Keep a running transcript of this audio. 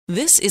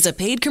This is a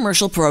paid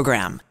commercial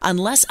program.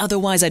 Unless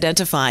otherwise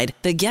identified,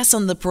 the guests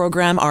on the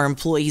program are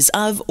employees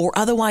of or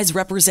otherwise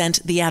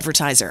represent the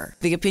advertiser.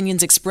 The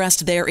opinions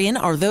expressed therein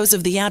are those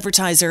of the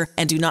advertiser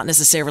and do not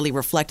necessarily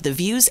reflect the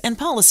views and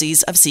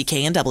policies of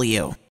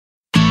CKNW.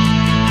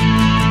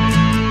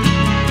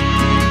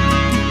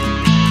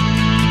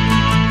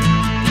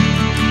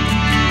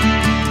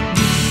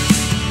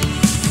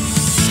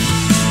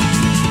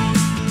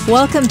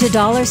 Welcome to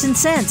Dollars and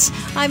Cents.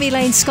 I'm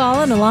Elaine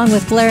Scollin along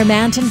with Blair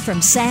Manton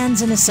from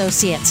Sands &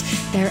 Associates.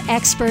 They're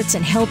experts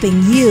in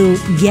helping you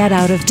get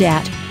out of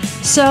debt.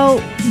 So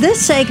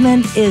this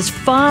segment is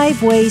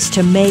 5 ways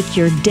to make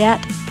your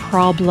debt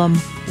problem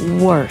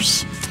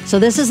worse. So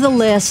this is the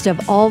list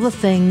of all the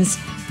things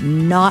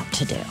not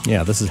to do.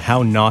 Yeah, this is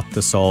how not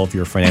to solve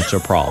your financial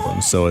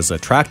problems. So as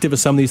attractive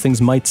as some of these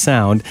things might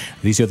sound,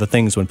 these are the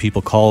things when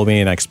people call me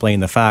and I explain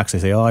the facts, they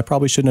say, oh, I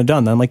probably shouldn't have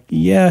done that. I'm like,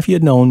 yeah, if you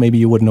had known, maybe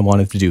you wouldn't have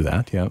wanted to do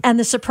that. Yeah. And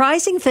the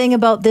surprising thing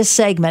about this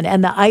segment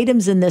and the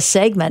items in this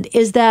segment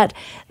is that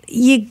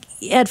you,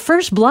 at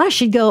first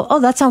blush, you'd go, oh,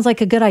 that sounds like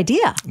a good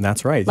idea.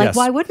 That's right. Like, yes.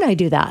 Why wouldn't I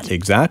do that?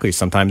 Exactly.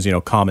 Sometimes,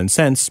 common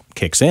sense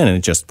kicks in and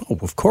it just, oh,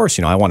 of course,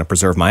 I want to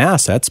preserve my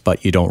assets,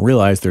 but you don't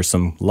realize there's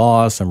some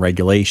laws, some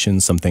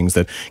regulations, some things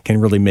that can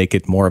really make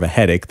it more of a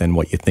headache than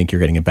what you think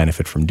you're getting a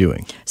benefit from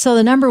doing. So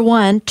the number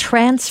one,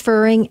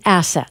 transferring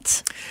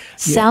assets.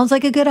 Sounds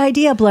like a good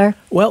idea, Blair.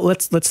 Well,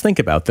 let's think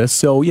about this.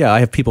 So, yeah, I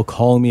have people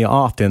calling me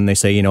often. They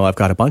say, I've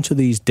got a bunch of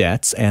these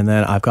debts and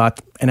then I've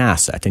got an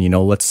asset.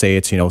 And, let's say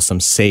it's, some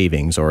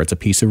savings or it's a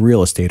piece of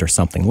real estate or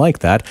something like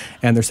that.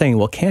 And they're saying,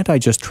 well, can't I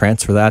just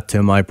transfer that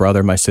to my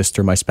brother, my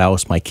sister, my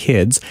spouse, my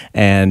kids,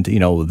 and,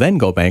 then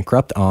go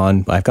bankrupt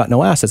on, I've got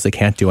no assets. They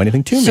can't do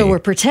anything to me. So we're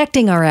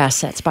protecting our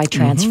assets by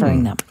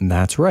transferring them.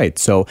 That's right.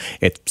 So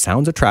it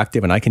sounds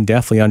attractive and I can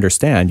definitely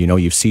understand,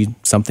 you see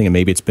something and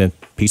maybe it's been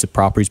a piece of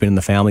property's been in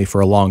the family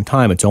for a long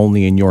time. It's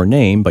only in your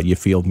name, but you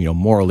feel,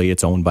 morally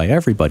it's owned by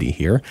everybody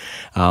here.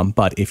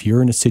 But if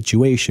you're in a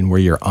situation where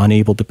you're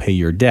unable to pay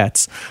your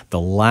debts, the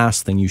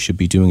last thing you should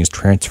be doing is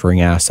transferring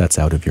assets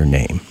out of your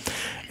name.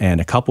 And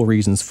a couple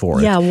reasons for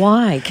it. Yeah,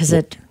 why? Because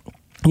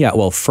Yeah,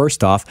 well,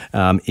 first off,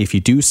 if you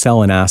do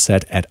sell an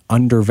asset at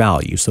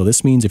undervalue, so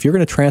this means if you're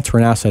going to transfer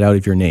an asset out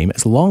of your name,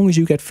 as long as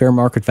you get fair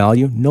market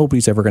value,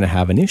 nobody's ever going to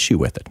have an issue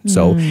with it.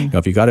 So,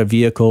 if you got a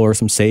vehicle or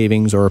some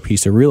savings or a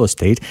piece of real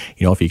estate,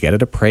 if you get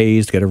it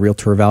appraised, get a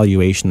realtor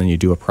evaluation, then you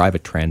do a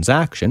private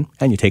transaction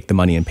and you take the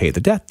money and pay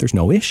the debt, there's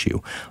no issue.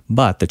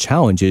 But the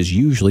challenge is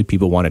usually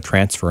people want to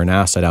transfer an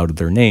asset out of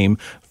their name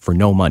for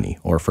no money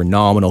or for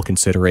nominal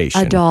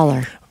consideration.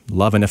 $1.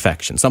 Love and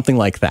affection, something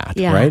like that,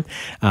 right?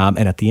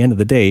 And at the end of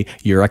the day,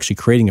 you're actually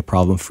creating a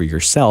problem for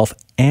yourself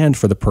and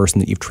for the person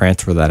that you've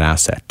transferred that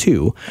asset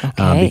to.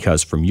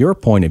 Because from your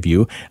point of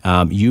view,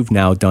 you've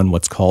now done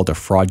what's called a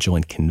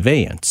fraudulent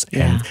conveyance.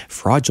 And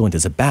fraudulent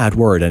is a bad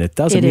word, and it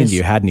doesn't mean that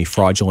you had any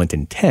fraudulent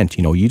intent.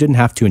 You didn't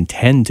have to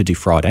intend to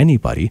defraud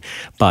anybody.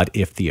 But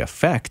if the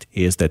effect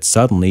is that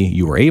suddenly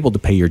you were able to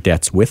pay your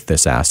debts with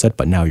this asset,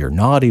 but now you're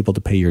not able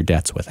to pay your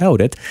debts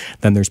without it,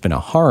 then there's been a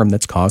harm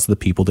that's caused to the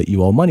people that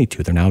you owe money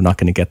to. They're now not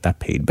going to get that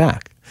paid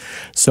back.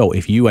 So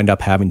if you end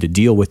up having to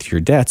deal with your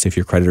debts, if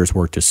your creditors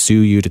were to sue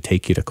you, to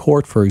take you to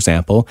court, for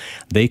example,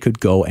 they could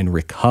go and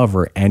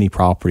recover any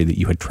property that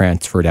you had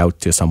transferred out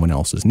to someone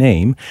else's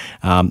name.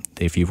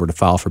 If you were to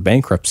file for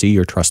bankruptcy,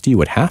 your trustee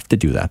would have to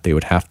do that. They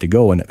would have to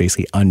go and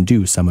basically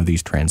undo some of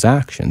these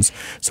transactions.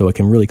 So it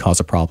can really cause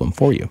a problem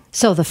for you.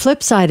 So the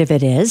flip side of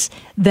it is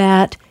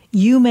that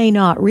you may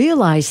not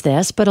realize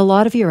this, but a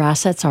lot of your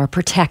assets are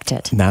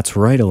protected. That's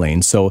right,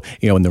 Elaine. So,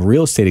 in the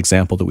real estate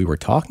example that we were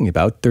talking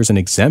about, there's an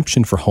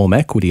exemption for home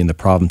equity in the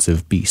province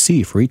of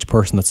BC. For each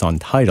person that's on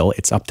title,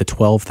 it's up to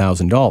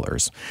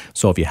 $12,000.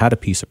 So if you had a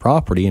piece of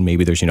property and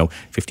maybe there's,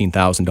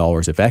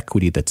 $15,000 of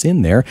equity that's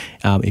in there,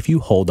 if you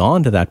hold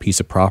on to that piece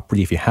of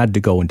property, if you had to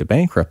go into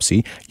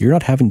bankruptcy, you're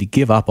not having to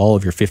give up all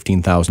of your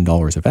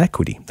 $15,000 of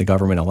equity. The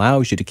government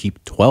allows you to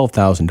keep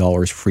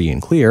 $12,000 free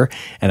and clear.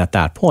 And at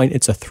that point,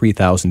 it's a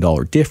 $3,000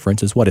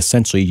 difference is what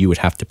essentially you would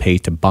have to pay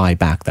to buy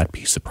back that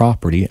piece of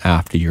property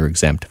after your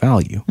exempt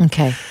value.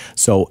 Okay.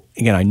 So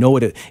again, I know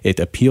it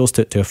appeals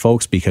to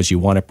folks because you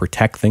want to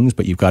protect things,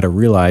 but you've got to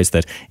realize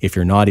that if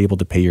you're not able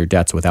to pay your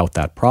debts without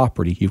that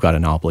property, you've got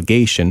an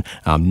obligation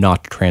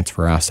not to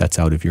transfer assets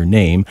out of your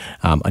name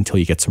until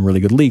you get some really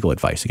good legal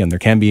advice. Again, there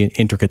can be an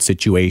intricate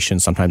situation.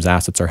 Sometimes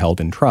assets are held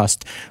in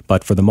trust,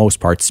 but for the most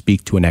part,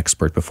 speak to an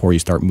expert before you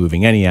start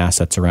moving any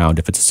assets around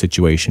if it's a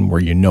situation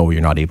where you're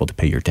not able to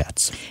pay your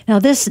debts. Now,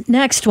 this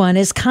next one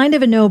is kind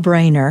of a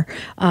no-brainer,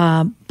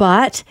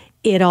 but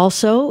it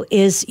also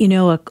is,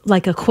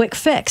 like a quick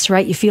fix,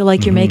 right? You feel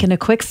like you're making a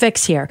quick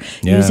fix here,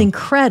 using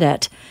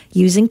credit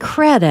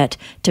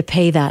to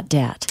pay that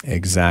debt.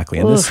 Exactly.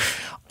 And this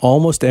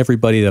almost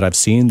everybody that I've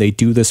seen, they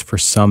do this for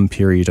some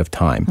period of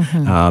time.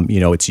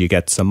 It's you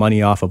get some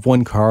money off of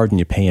one card and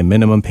you pay a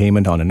minimum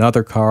payment on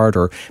another card,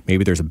 or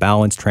maybe there's a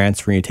balance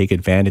transfer and you take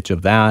advantage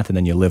of that and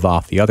then you live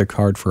off the other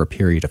card for a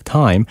period of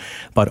time.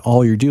 But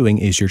all you're doing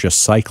is you're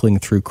just cycling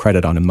through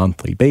credit on a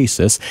monthly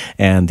basis.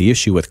 And the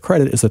issue with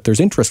credit is that there's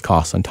interest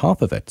costs on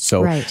top of it.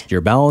 So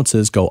your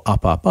balances go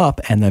up, up,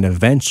 up, and then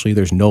eventually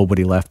there's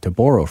nobody left to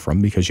borrow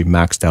from because you've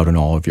maxed out on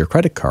all of your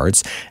credit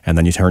cards. And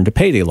then you turn to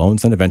payday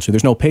loans, and eventually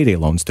there's no payday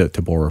loans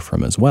to borrow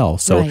from as well.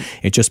 So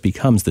it just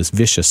becomes this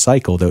vicious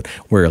cycle that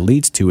where it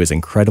leads to is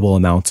incredible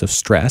amounts of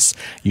stress.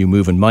 You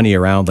moving money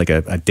around like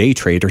a day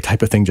trader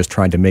type of thing, just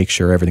trying to make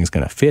sure everything's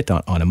going to fit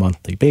on a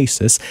monthly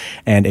basis.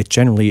 And it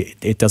generally,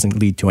 it doesn't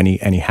lead to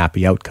any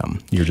happy outcome.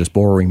 You're just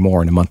borrowing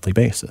more on a monthly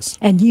basis.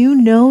 And you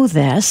know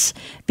this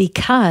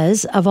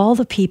because of all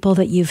the people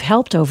that you've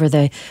helped over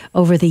the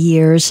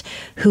years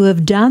who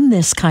have done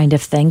this kind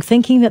of thing,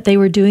 thinking that they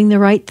were doing the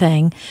right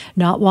thing,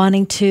 not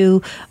wanting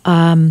to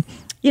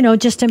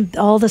just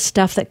all the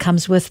stuff that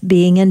comes with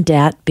being in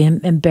debt, being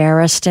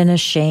embarrassed and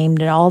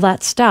ashamed and all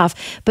that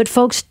stuff. But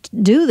folks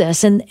do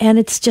this, and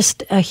it's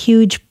just a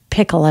huge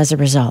pickle as a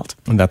result.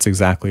 And that's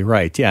exactly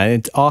right. Yeah, and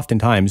it's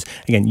oftentimes,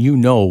 again,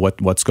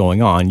 what's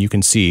going on. You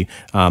can see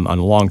on a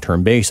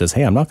long-term basis,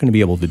 hey, I'm not going to be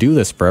able to do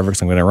this forever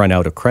because I'm going to run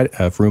out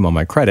of room on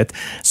my credit.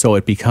 So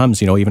it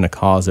becomes, even a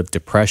cause of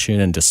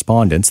depression and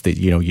despondence that,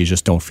 you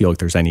just don't feel like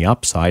there's any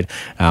upside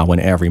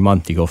when every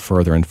month you go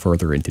further and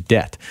further into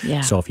debt.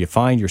 Yeah. So if you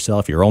find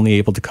yourself, you're only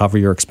able to cover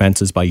your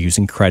expenses by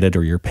using credit,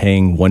 or you're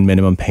paying one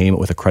minimum payment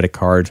with a credit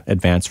card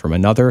advance from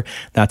another,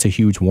 that's a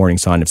huge warning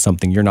sign of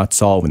something. You're not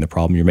solving the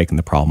problem, you're making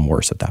the problem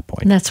worse at that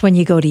point. And that's when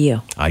you go to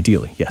you.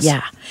 Ideally, yes.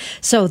 Yeah.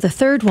 So the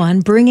third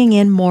one, bringing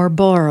in more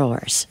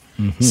borrowers.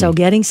 So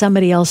getting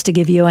somebody else to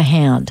give you a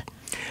hand.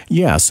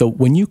 Yeah, so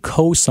when you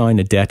co-sign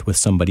a debt with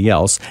somebody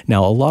else,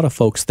 now a lot of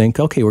folks think,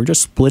 okay, we're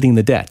just splitting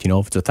the debt.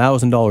 If it's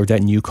 $1,000 debt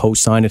and you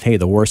co-sign it, hey,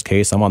 the worst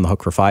case, I'm on the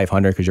hook for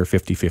 $500 because you're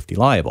 50-50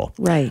 liable.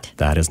 Right.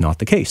 That is not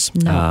the case.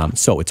 No.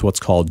 So it's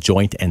what's called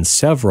joint and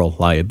several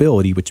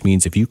liability, which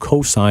means if you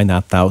co-sign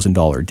that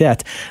 $1,000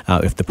 debt,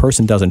 if the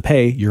person doesn't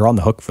pay, you're on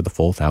the hook for the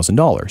full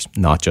 $1,000,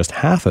 not just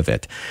half of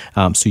it.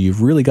 So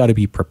you've really got to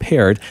be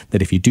prepared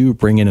that if you do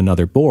bring in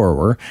another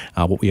borrower,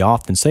 what we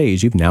often say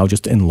is you've now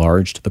just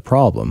enlarged the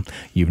problem.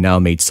 You've now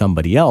made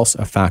somebody else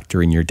a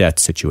factor in your debt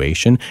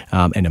situation,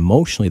 and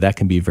emotionally that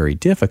can be very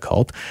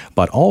difficult,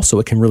 but also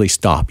it can really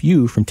stop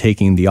you from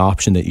taking the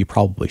option that you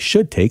probably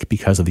should take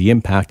because of the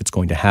impact it's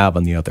going to have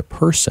on the other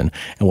person.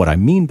 And what I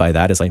mean by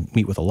that is I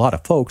meet with a lot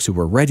of folks who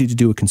were ready to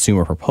do a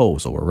consumer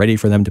proposal. We're ready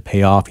for them to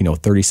pay off,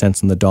 30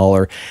 cents on the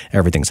dollar,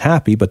 everything's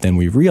happy, but then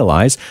we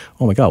realize,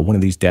 oh my God, one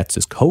of these debts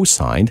is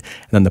co-signed,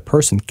 and then the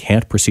person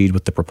can't proceed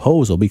with the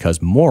proposal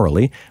because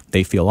morally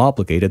they feel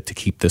obligated to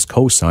keep this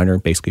co-signer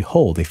basically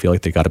whole. They feel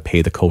like they got to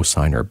pay the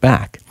co-signer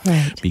back.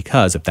 Right.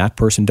 Because if that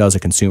person does a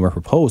consumer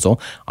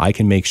proposal, I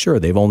can make sure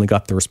they've only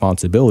got the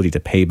responsibility to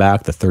pay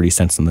back the 30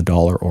 cents on the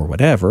dollar or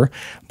whatever,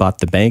 but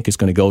the bank is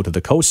going to go to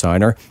the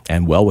co-signer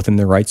and well within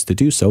their rights to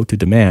do so to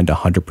demand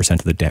 100%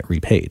 of the debt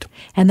repaid.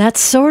 And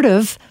that's sort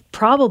of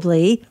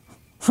probably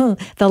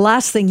the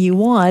last thing you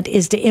want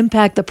is to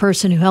impact the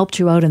person who helped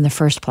you out in the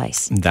first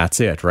place. That's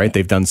it, right?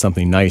 They've done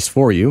something nice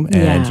for you.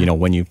 And,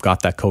 when you've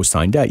got that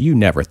co-signed debt, you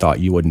never thought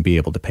you wouldn't be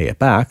able to pay it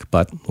back.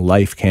 But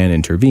life can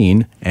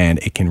intervene and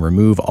it can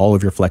remove all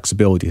of your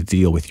flexibility to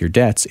deal with your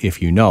debts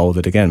if you know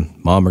that, again,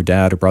 mom or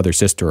dad or brother,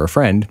 sister or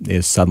friend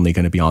is suddenly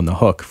going to be on the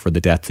hook for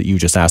the debt that you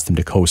just asked them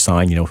to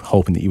co-sign,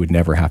 hoping that you would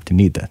never have to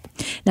need that.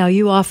 Now,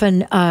 you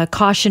often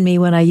caution me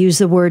when I use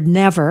the word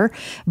never,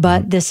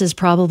 but this is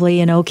probably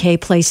an okay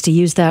place to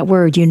use that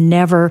word. You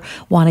never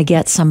want to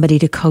get somebody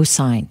to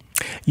co-sign.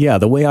 Yeah,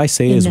 the way I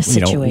say is,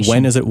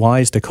 when is it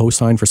wise to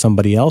co-sign for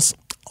somebody else?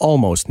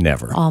 Almost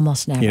never.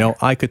 Almost never.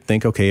 I could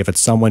think, okay, if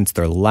it's someone's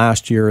their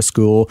last year of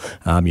school,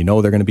 they're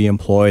going to be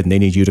employed and they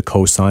need you to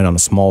co-sign on a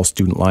small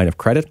student line of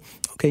credit.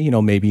 Okay,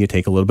 maybe you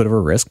take a little bit of a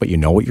risk, but you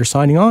know what you're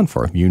signing on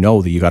for. You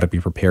know that you got to be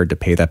prepared to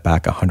pay that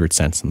back 100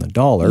 cents on the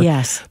dollar.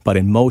 Yes. But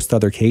in most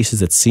other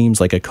cases, it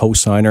seems like a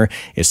co-signer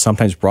is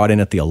sometimes brought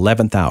in at the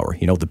 11th hour.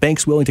 The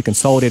bank's willing to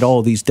consolidate all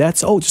of these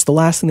debts. Oh, just the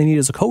last thing they need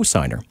is a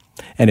co-signer.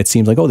 And it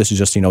seems like, this is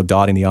just,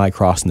 dotting the I,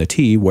 crossing the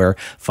T, where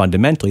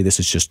fundamentally this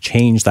has just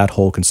changed that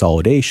whole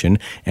consolidation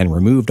and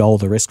removed all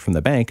the risk from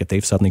the bank if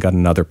they've suddenly got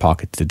another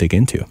pocket to dig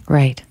into.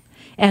 Right.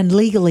 And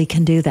legally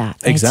can do that.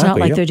 Exactly. It's not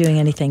like they're doing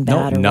anything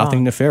bad or nothing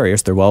wrong.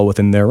 Nefarious. They're well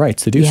within their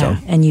rights to do so.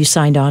 And you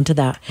signed on to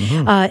that.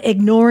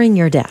 Ignoring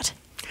your debt.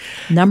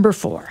 Number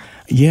 4.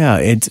 Yeah,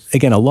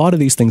 again, a lot of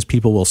these things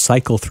people will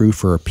cycle through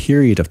for a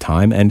period of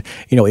time. And,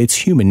 it's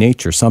human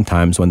nature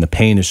sometimes when the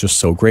pain is just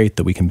so great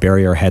that we can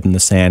bury our head in the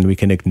sand, we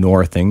can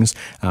ignore things,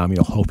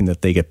 hoping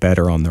that they get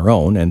better on their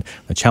own. And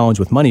the challenge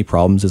with money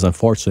problems is,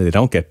 unfortunately, they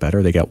don't get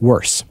better, they get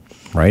worse.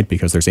 right?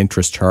 Because there's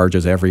interest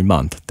charges every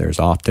month. There's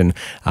often,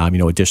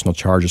 additional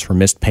charges for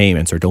missed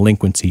payments or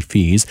delinquency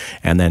fees,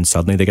 and then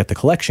suddenly they get the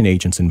collection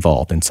agents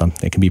involved, and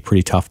it can be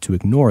pretty tough to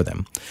ignore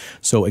them.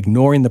 So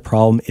ignoring the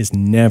problem is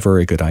never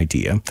a good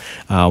idea.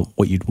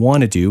 What you'd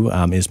want to do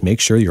is make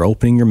sure you're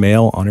opening your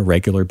mail on a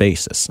regular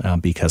basis,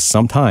 because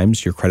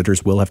sometimes your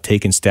creditors will have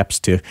taken steps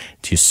to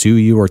sue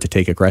you or to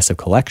take aggressive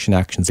collection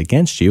actions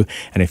against you,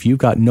 and if you've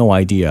got no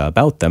idea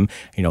about them,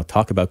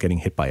 talk about getting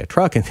hit by a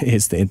truck,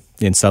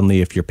 and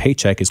suddenly if your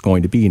paycheck is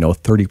going to be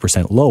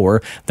 30%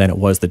 lower than it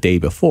was the day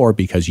before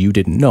because you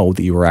didn't know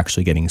that you were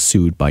actually getting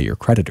sued by your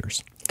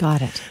creditors.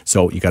 Got it.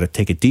 So you got to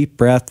take a deep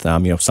breath.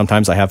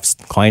 Sometimes I have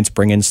clients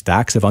bring in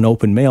stacks of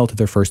unopened mail to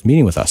their first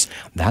meeting with us.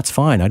 That's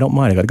fine. I don't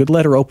mind. I got a good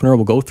letter opener.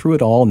 We'll go through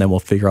it all, and then we'll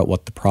figure out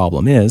what the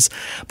problem is.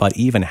 But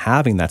even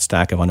having that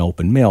stack of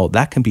unopened mail,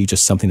 that can be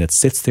just something that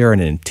sits there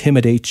and it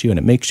intimidates you and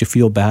it makes you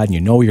feel bad, and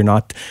you're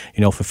not,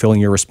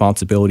 fulfilling your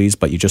responsibilities,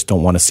 but you just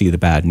don't want to see the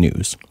bad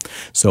news.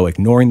 So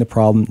ignoring the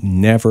problem,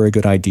 never a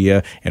good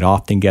idea. It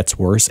often gets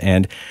worse,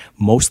 and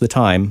most of the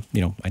time,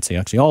 I'd say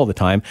actually all the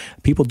time,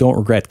 people don't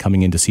regret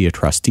coming in to see a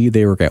trustee.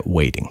 They regret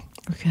waiting.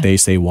 Okay. They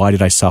say, why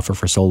did I suffer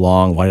for so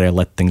long? Why did I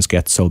let things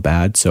get so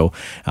bad? So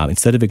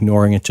instead of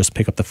ignoring it, just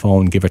pick up the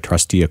phone, give a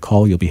trustee a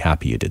call. You'll be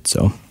happy you did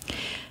so.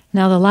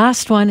 Now, the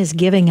last one is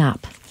giving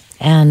up.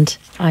 And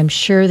I'm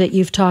sure that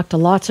you've talked to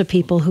lots of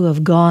people who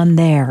have gone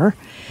there.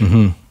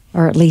 Mm-hmm.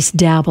 Or at least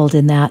dabbled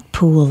in that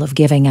pool of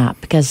giving up,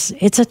 because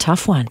it's a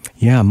tough one.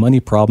 Yeah, money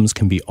problems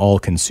can be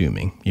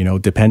all-consuming.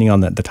 Depending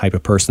on the type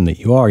of person that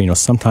you are,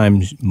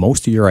 sometimes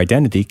most of your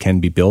identity can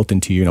be built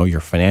into, your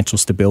financial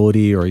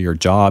stability or your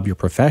job, your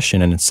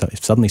profession. And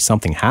if suddenly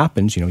something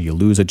happens, you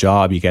lose a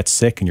job, you get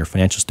sick, and your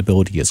financial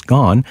stability is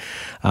gone,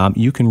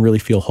 you can really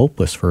feel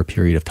hopeless for a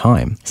period of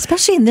time.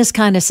 Especially in this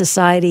kind of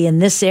society, in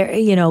this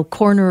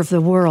corner of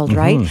the world,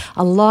 right?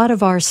 A lot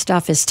of our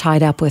stuff is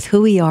tied up with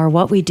who we are,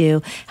 what we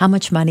do, how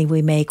much money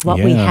we make, what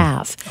we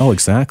have. Oh,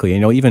 exactly.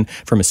 Even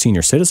from a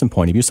senior citizen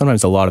point of view,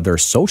 sometimes a lot of their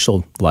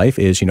social life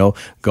is,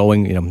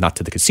 going, not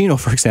to the casino,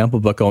 for example,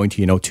 but going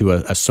to, to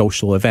a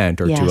social event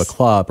or to a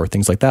club or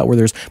things like that, where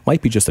there's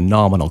might be just a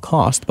nominal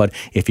cost. But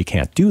if you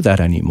can't do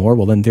that anymore,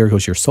 well, then there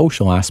goes your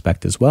social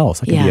aspect as well.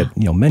 So it can be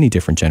at, many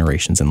different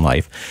generations in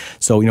life.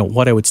 So,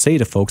 what I would say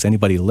to folks,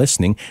 anybody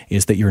listening,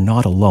 is that you're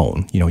not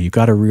alone. You've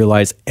got to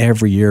realize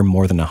every year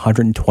more than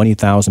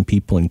 120,000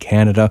 people in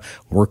Canada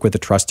work with a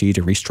trustee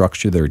to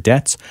restructure their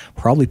debts.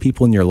 Probably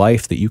people in your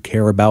life that you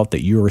care about,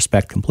 that you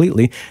respect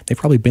completely, they've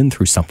probably been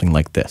through something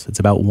like this. It's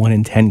about 1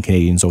 in 10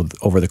 Canadians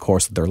over the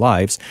course of their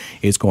lives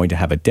is going to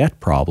have a debt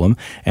problem,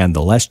 and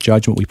the less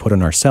judgment we put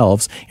on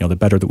ourselves, the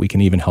better that we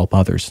can even help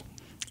others.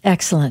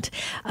 Excellent.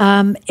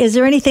 Is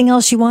there anything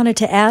else you wanted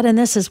to add in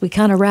this as we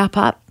kind of wrap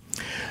up?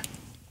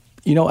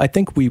 I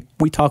think we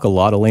talk a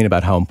lot, Elaine,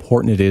 about how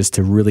important it is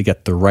to really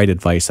get the right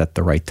advice at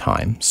the right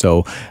time.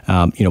 So,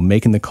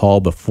 making the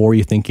call before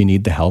you think you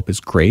need the help is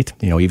great.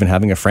 Even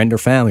having a friend or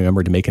family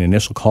member to make an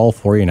initial call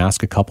for you and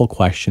ask a couple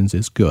questions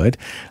is good.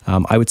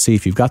 I would say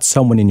if you've got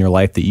someone in your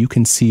life that you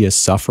can see is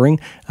suffering,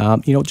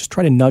 just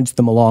try to nudge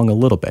them along a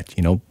little bit.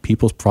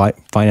 People's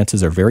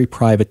finances are very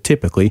private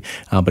typically,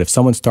 but if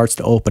someone starts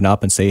to open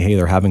up and say, hey,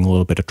 they're having a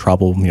little bit of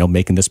trouble,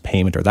 making this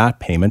payment or that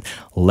payment,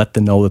 let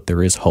them know that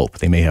there is hope.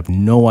 They may have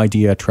no idea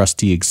a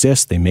trustee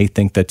exists. They may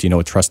think that,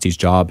 a trustee's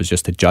job is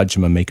just to judge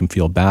them and make them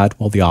feel bad.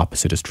 Well, the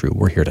opposite is true.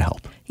 We're here to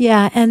help.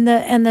 Yeah, and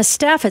the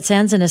staff at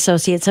Sands and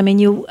Associates. I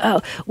mean,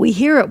 we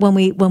hear it when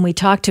we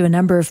talk to a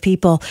number of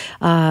people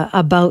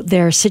about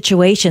their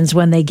situations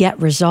when they get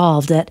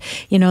resolved. That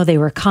they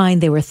were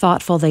kind, they were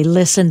thoughtful, they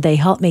listened, they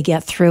helped me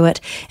get through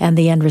it, and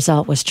the end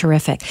result was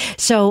terrific.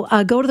 So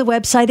go to the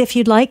website if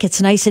you'd like.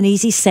 It's nice and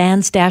easy.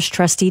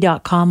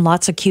 sands-trustee.com.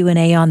 Lots of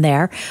Q&A on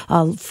there.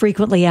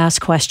 Frequently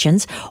asked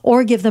questions,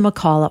 or give them a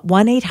call at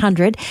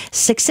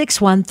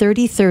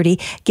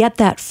 1-800-661-3030. Get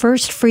that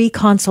first free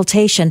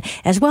consultation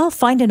as well.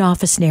 Find an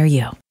office near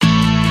you.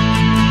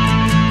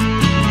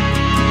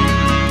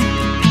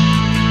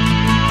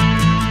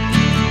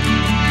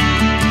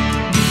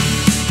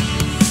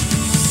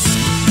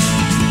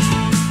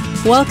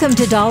 Welcome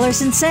to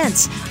Dollars and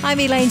Cents. I'm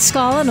Elaine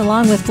Scollin,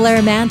 along with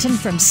Blair Manton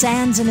from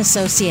Sands and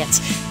Associates.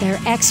 They're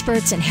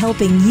experts in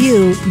helping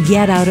you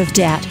get out of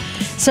debt.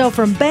 So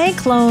from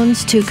bank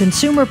loans to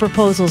consumer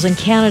proposals in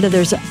Canada,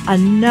 there's a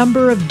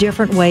number of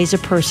different ways a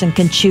person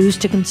can choose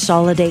to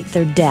consolidate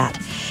their debt.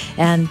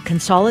 And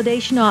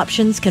consolidation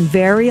options can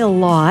vary a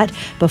lot.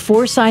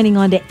 Before signing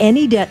on to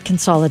any debt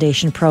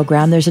consolidation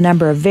program, there's a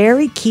number of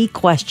very key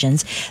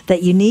questions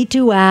that you need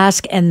to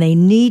ask and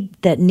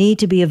that need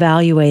to be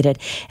evaluated.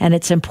 And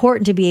it's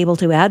important to be able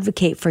to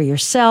advocate for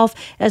yourself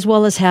as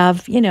well as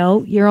have,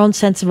 your own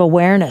sense of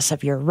awareness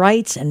of your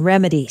rights and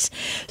remedies.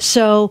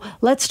 So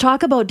let's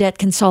talk about debt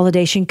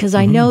consolidation, because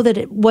I know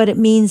that what it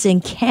means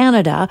in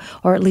Canada,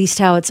 or at least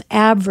how it's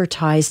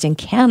advertised in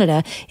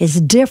Canada,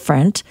 is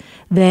different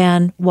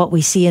than what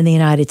we see in the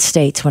United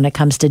States when it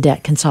comes to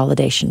debt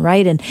consolidation,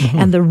 right?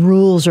 And the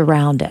rules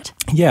around it.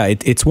 Yeah,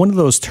 it's one of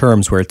those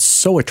terms where it's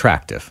so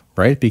attractive,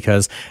 right?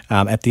 Because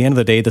at the end of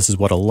the day, this is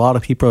what a lot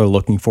of people are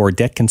looking for.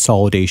 Debt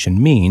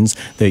consolidation means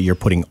that you're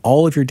putting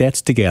all of your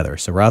debts together.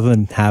 So rather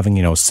than having,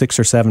 6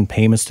 or 7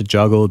 payments to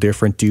juggle,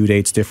 different due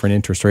dates, different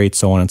interest rates,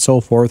 so on and so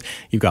forth,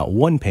 you've got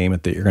one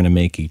payment that you're going to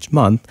make each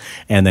month.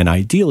 And then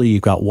ideally,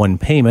 you've got one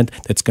payment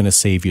that's going to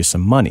save you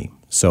some money.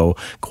 So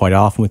quite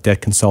often with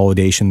debt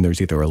consolidation,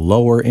 there's either a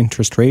lower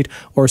interest rate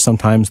or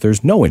sometimes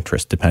there's no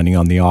interest, depending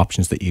on the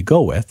options that you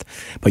go with.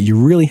 But you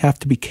really have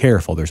to be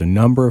careful. There's a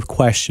number of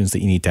questions that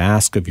you need to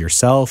ask of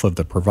yourself, of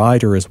the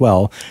provider as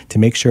well, to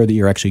make sure that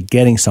you're actually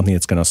getting something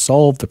that's going to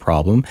solve the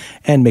problem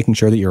and making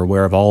sure that you're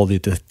aware of all the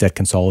debt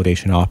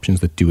consolidation options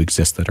that do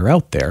exist that are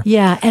out there.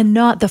 Yeah, and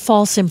not the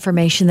false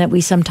information that we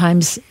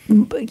sometimes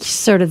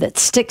that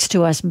sticks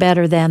to us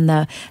better than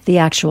the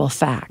actual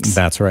facts.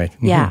 That's right.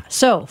 Mm-hmm. Yeah.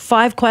 So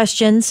 5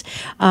 questions.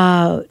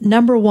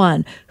 Number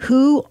 1,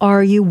 who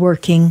are you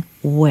working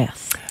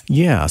with?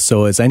 Yeah,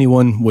 so as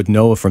anyone would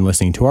know from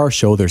listening to our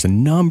show, there's a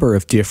number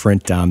of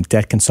different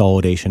debt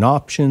consolidation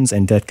options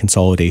and debt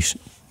consolidation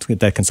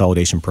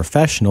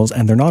professionals,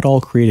 and they're not all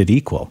created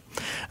equal.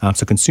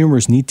 So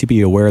consumers need to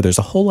be aware there's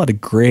a whole lot of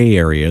gray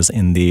areas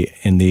in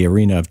the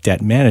arena of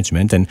debt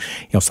management. And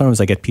sometimes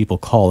I get people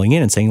calling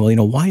in and saying,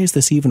 well, why is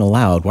this even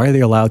allowed? Why are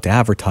they allowed to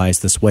advertise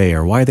this way?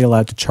 Or why are they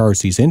allowed to charge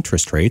these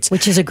interest rates?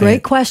 Which is a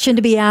great question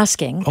to be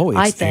asking,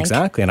 I think.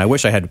 Exactly. And I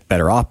wish I had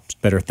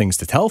better things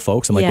to tell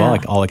folks. I'm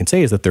all I can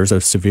say is that there's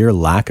a severe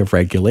lack of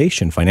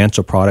regulation.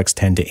 Financial products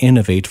tend to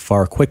innovate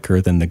far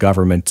quicker than the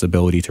government's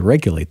ability to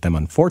regulate them,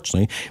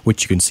 unfortunately,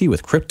 which you can see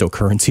with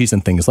cryptocurrencies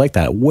and things like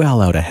that,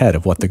 well out ahead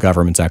of what the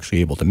government's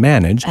actually able to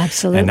manage.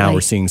 Absolutely. And now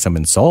we're seeing some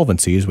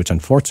insolvencies, which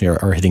unfortunately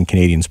are hitting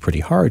Canadians pretty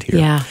hard here.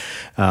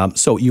 Yeah.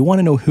 So you want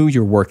to know who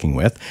you're working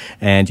with.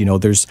 And,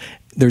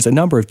 there's a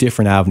number of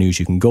different avenues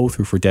you can go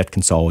through for debt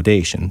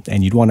consolidation,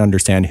 and you'd want to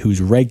understand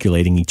who's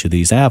regulating each of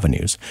these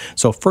avenues.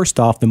 So first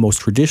off, the most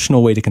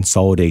traditional way to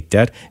consolidate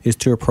debt is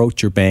to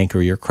approach your bank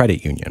or your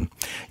credit union.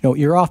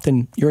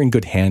 You're in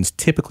good hands.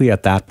 Typically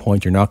at that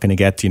point, you're not going to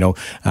get,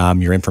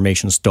 your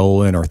information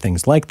stolen or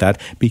things like that,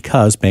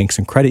 because banks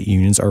and credit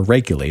unions are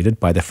regulated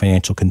by the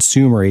Financial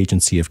Consumer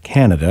Agency of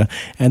Canada,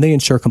 and they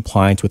ensure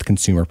compliance with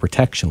consumer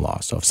protection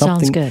laws. So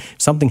if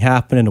something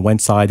happened and it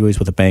went sideways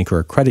with a bank or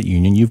a credit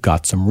union, you've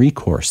got some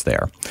recourse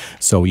there.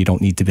 So you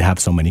don't need to have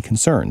so many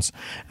concerns.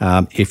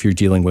 If you're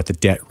dealing with a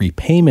debt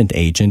repayment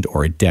agent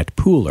or a debt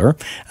pooler,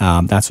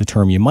 that's a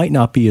term you might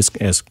not be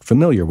as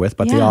familiar with,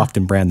 but they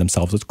often brand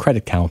themselves as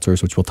credit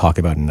counselors, which we'll talk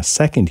about in a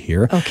second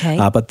here. Okay.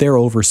 But they're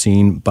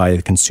overseen by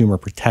the Consumer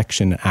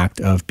Protection Act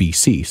of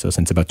BC. So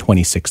since about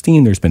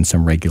 2016, there's been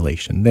some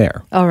regulation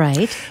there. All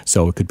right.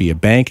 So it could be a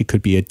bank, it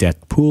could be a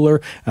debt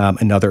pooler.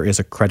 Another is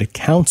a credit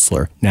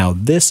counselor. Now,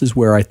 this is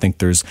where I think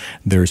there's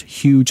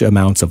huge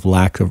amounts of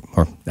lack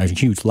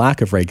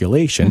of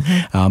regulation,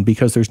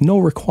 because there's no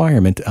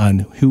requirement on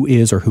who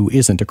is or who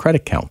isn't a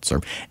credit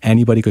counselor.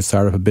 Anybody could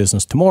start up a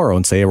business tomorrow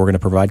and say, we're going to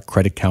provide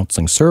credit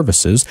counseling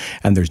services,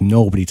 and there's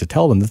nobody to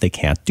tell them that they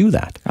can't do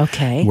that.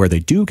 Okay. Where they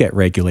do get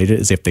regulated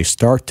is if they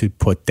start to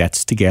put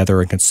debts together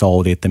and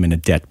consolidate them in a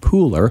debt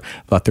pooler,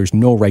 but there's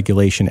no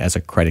regulation as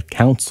a credit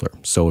counselor.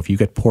 So if you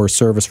get poor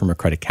service from a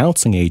credit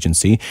counseling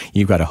agency,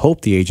 you've got to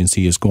hope the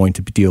agency is going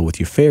to deal with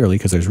you fairly,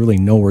 because there's really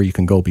nowhere you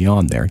can go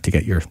beyond there to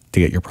get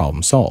your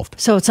problem solved.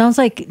 So it sounds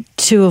like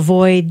to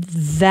avoid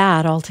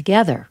that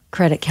altogether,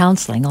 credit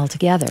counseling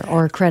altogether,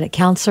 or a credit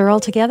counselor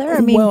altogether?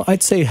 Well,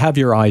 I'd say have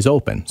your eyes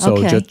open.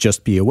 So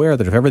just be aware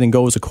that if everything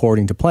goes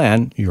according to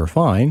plan, you're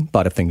fine.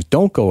 But if things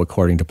don't go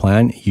according to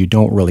plan, you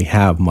don't really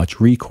have much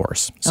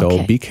recourse.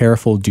 So be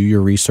careful, do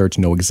your research,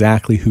 know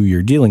exactly who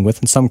you're dealing with.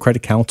 And some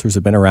credit counselors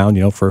have been around,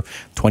 for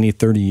 20,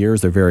 30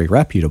 years. They're very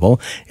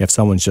reputable. If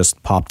someone's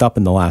just popped up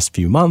in the last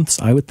few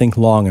months, I would think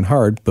long and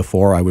hard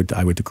before I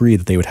would agree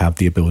that they would have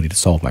the ability to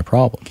solve my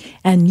problem.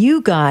 And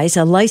you guys,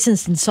 a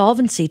licensed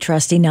insolvency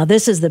trustee, now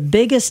this is the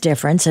biggest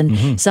difference,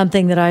 and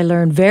something that I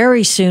learned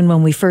very soon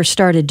when we first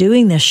started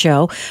doing this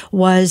show,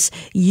 was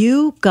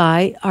you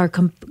guys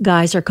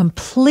are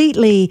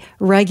completely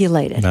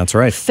regulated. That's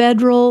right.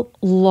 Federal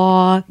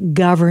law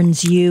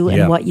governs you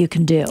and what you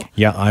can do.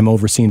 Yeah, I'm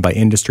overseen by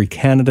Industry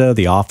Canada.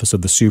 The Office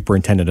of the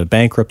Superintendent of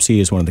Bankruptcy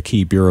is one of the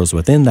key bureaus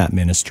within that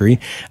ministry.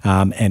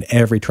 And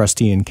every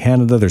trustee in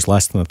Canada, there's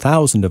less than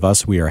 1,000 of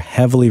us. We are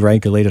heavily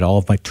regulated. All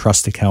of my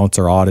trust accounts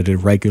are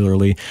audited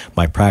regularly.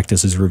 My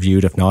practice is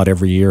reviewed, if not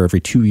every year, every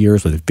 2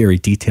 years, with a very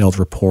detailed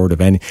report of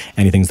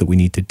anything that we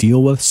need to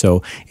deal with.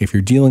 So if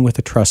you're dealing with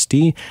a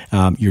trustee,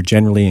 you're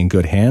generally in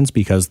good hands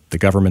because the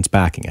government's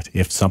backing it.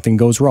 If something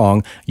goes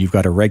wrong, you've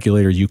got a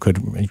regulator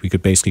we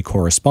could basically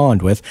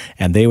correspond with,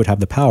 and they would have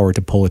the power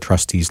to pull a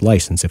trustee's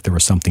license if there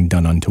was something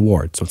done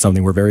untoward. So it's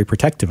something we're very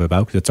protective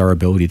about, because it's our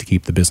ability to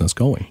keep the business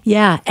going.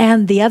 Yeah,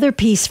 and the other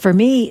piece for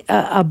me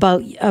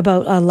about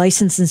a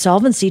licensed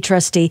insolvency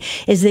trustee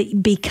is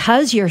that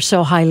because you're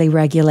so highly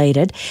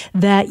regulated,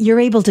 that you're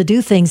able to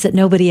do things that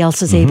nobody nobody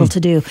else is able to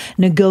do.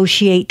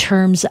 Negotiate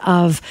terms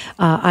of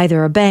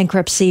either a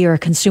bankruptcy or a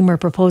consumer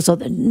proposal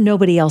that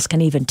nobody else can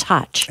even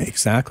touch.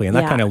 Exactly. And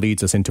that kind of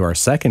leads us into our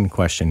second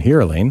question here,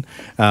 Elaine,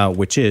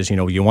 which is,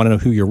 you want to know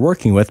who you're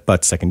working with,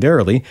 but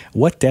secondarily,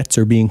 what debts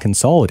are being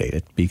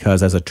consolidated?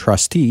 Because as a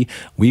trustee,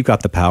 we've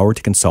got the power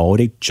to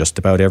consolidate just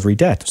about every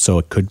debt. So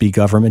it could be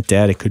government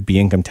debt, it could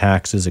be income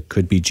taxes, it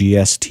could be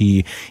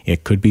GST,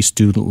 it could be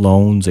student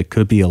loans, it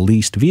could be a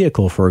leased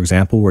vehicle, for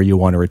example, where you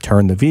want to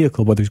return the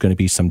vehicle, but there's going to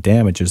be some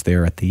damages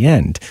there at the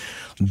end.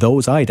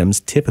 Those items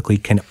typically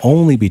can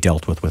only be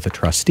dealt with a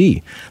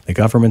trustee. The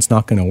government's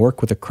not going to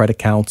work with a credit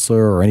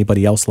counselor or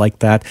anybody else like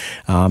that.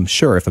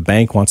 Sure, if a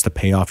bank wants to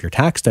pay off your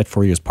tax debt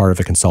for you as part of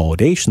a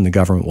consolidation, the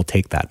government will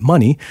take that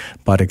money,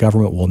 but a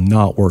government will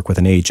not work with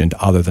an agent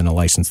other than a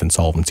licensed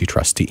insolvency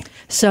trustee.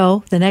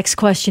 So the next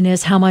question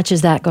is, how much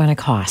is that going to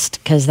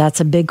cost? Because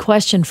that's a big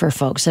question for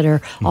folks that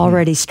are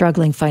already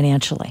struggling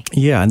financially.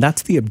 Yeah, and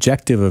that's the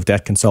objective of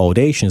debt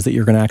consolidation, is that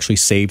you're going to actually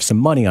save some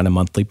money on a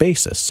monthly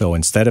basis. So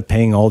instead of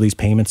paying all these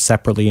payments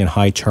separately and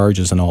high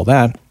charges and all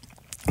that,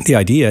 the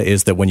idea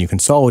is that when you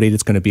consolidate,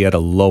 it's going to be at a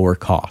lower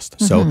cost.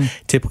 So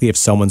typically if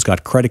someone's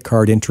got credit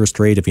card interest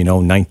rate of,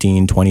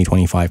 19, 20,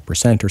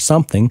 25% or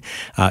something,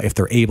 if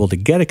they're able to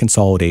get a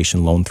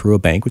consolidation loan through a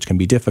bank, which can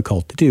be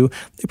difficult to do,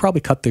 they probably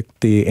cut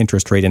the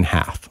interest rate in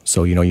half.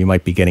 So, you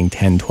might be getting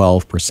 10,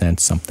 12%,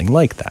 something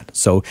like that.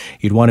 So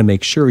you'd want to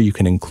make sure you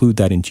can include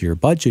that into your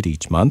budget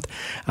each month.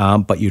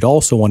 But you'd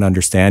also want to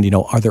understand,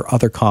 are there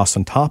other costs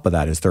on top of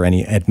that? Is there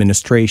any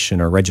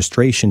administration or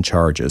registration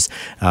charges?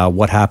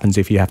 What happens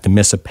if you have to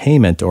miss a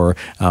payment or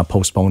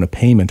postpone a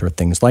payment or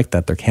things like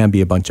that? There can be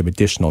a bunch of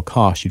additional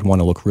costs you'd want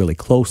to look really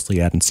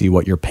closely at and see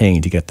what you're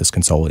paying to get this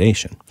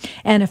consolidation.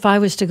 And if I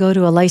was to go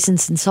to a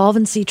licensed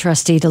insolvency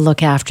trustee to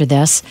look after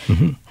this,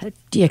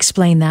 do you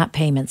explain that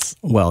payments?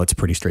 Well, it's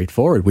pretty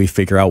straightforward. We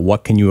figure out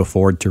what can you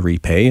afford to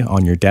repay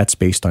on your debts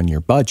based on your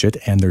budget,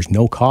 and there's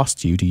no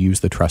cost to you to use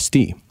the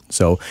trustee.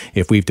 So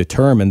if we've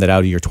determined that out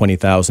of your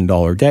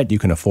 $20,000 debt, you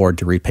can afford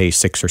to repay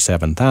 $6,000 or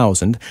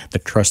 $7,000, the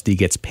trustee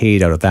gets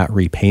paid out of that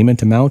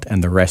repayment amount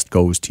and the rest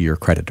goes to your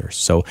creditors.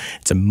 So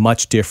it's a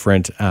much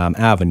different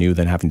avenue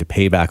than having to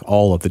pay back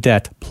all of the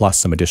debt plus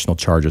some additional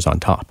charges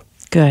on top.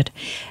 Good.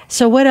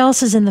 So what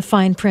else is in the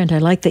fine print? I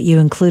like that you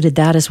included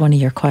that as one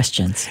of your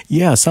questions.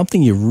 Yeah,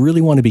 something you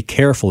really want to be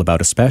careful about,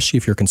 especially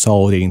if you're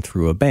consolidating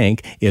through a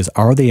bank, is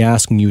are they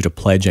asking you to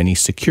pledge any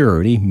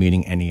security,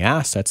 meaning any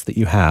assets that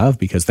you have,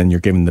 because then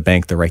you're giving the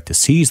bank the right to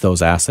seize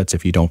those assets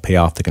if you don't pay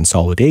off the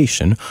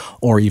consolidation,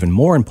 or even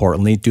more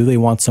importantly, do they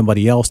want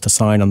somebody else to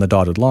sign on the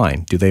dotted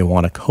line? Do they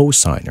want a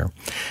co-signer?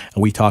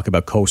 And we talk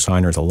about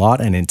co-signers a lot,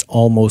 and it's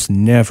almost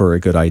never a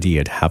good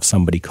idea to have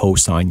somebody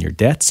co-sign your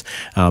debts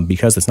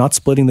because it's not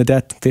splitting the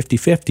debt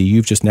 50-50.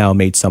 You've just now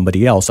made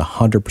somebody else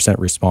 100%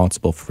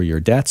 responsible for your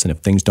debts. And if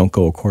things don't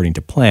go according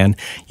to plan,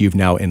 you've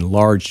now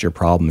enlarged your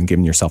problem and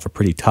given yourself a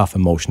pretty tough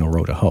emotional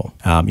road to hoe.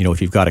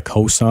 If you've got a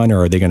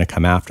cosigner, are they going to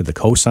come after the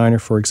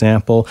cosigner, for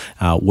example?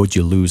 Would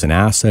you lose an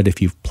asset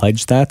if you've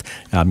pledged that?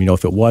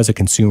 If it was a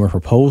consumer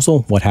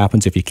proposal, what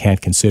happens if you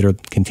can't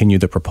continue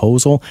the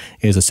proposal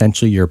is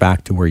essentially you're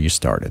back to where you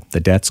started. The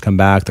debts come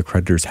back, the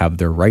creditors have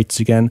their rights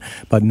again,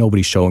 but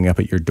nobody's showing up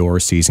at your door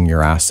seizing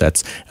your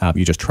assets.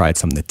 You just tried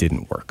something that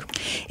didn't work.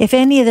 If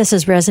any of this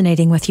is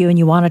resonating with you and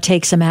you want to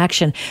take some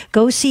action,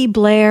 go see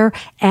Blair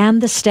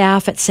and the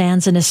staff at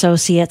Sands &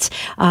 Associates.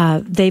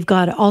 They've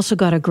also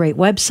got a great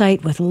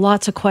website with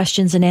lots of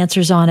questions and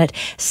answers on it.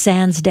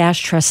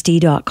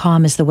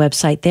 sands-trustee.com is the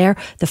website there.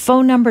 The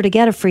phone number to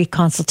get a free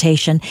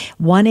consultation,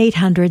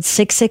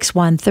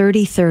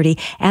 1-800-661-3030,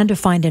 and to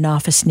find an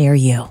office near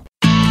you.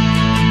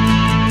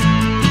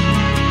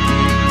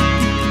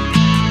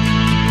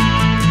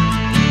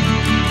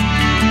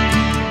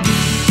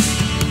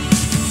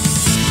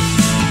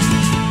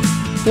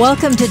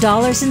 Welcome to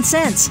Dollars and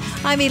Cents.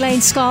 I'm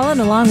Elaine Scollin,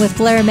 along with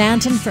Blair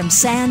Manton from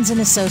Sands &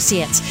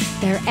 Associates.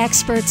 They're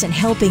experts in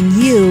helping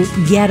you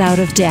get out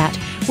of debt.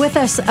 With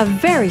us, a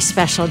very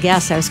special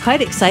guest. I was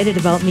quite excited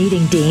about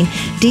meeting Dean.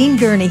 Dean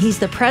Gurney, he's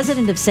the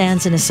president of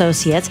Sands &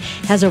 Associates,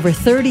 has over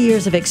 30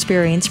 years of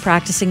experience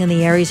practicing in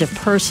the areas of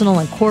personal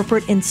and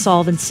corporate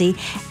insolvency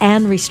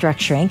and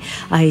restructuring.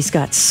 He's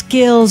got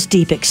skills,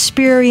 deep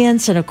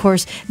experience, and of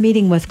course,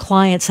 meeting with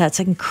clients, that's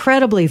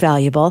incredibly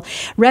valuable.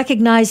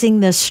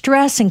 Recognizing the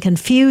stress and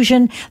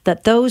confusion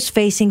that those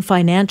facing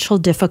financial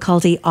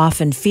difficulty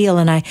often feel.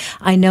 And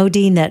I know,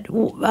 Dean, that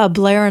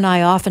Blair and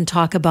I often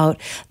talk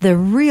about the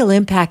real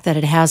impact that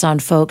it has on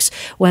folks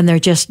when they're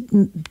just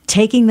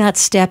taking that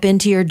step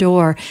into your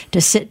door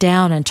to sit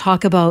down and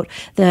talk about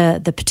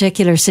the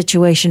particular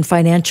situation,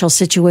 financial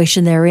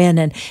situation they're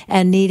in,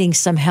 and needing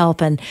some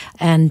help. And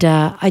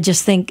I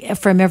just think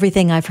from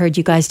everything I've heard,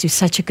 you guys do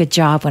such a good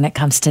job when it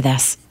comes to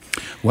this.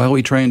 Well,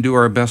 we try and do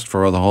our best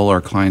for all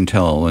our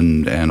clientele,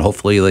 and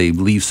hopefully they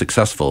leave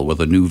successful with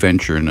a new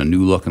venture and a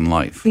new look in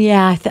life.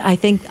 Yeah, I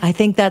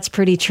think that's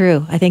pretty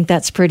true. I think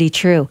that's pretty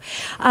true.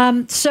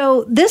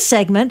 So this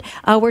segment,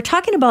 we're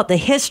talking about the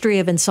history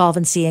of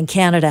insolvency in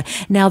Canada.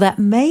 Now, that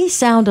may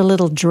sound a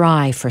little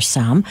dry for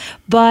some,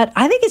 but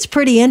I think it's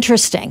pretty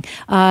interesting.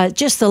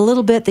 Just a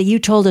little bit that you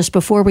told us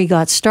before we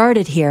got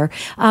started here.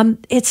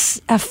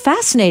 It's a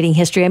fascinating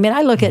history. I mean,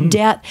 I look at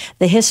debt,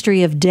 the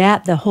history of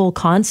debt, the whole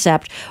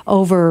concept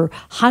over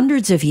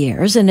hundreds of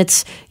years, and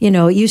it's,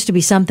 it used to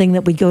be something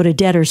that we go to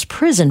debtor's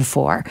prison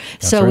for.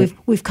 That's so right.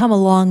 we've come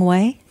a long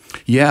way.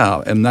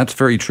 Yeah, and that's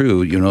very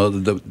true.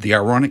 The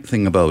ironic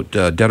thing about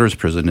debtor's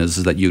prison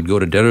is that you'd go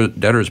to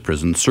debtor's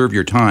prison, serve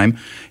your time,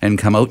 and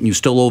come out and you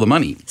still owe the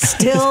money.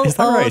 Still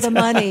owe right? the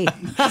money.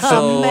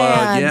 So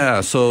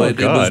man. So it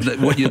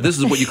was this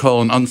is what you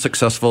call an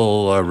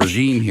unsuccessful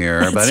regime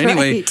here. But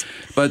anyway. Right.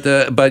 But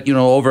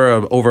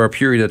over a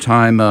period of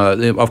time,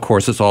 of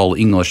course, it's all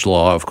English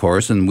law, of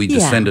course, and we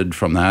descended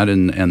from that,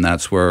 and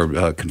that's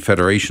where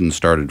Confederation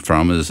started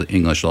from, is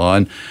English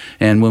law.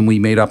 And when we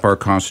made up our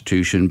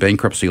Constitution,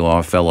 bankruptcy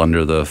law fell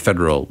under the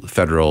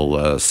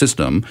federal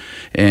system,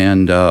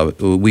 and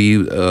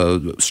we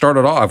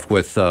started off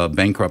with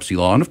bankruptcy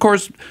law, and of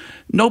course,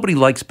 nobody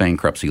likes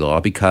bankruptcy law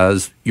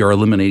because you're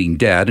eliminating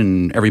debt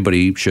and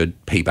everybody should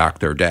pay back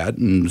their debt.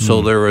 And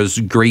so there was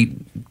great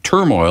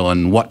turmoil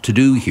in what to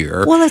do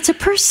here. Well, it's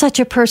such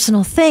a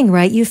personal thing,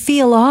 right? You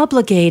feel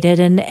obligated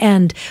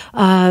and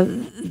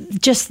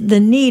just the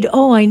need,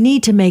 I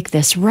need to make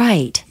this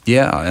right.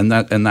 Yeah, and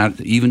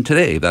that even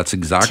today, that's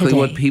exactly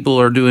what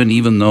people are doing.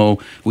 Even though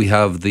we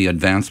have the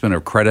advancement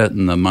of credit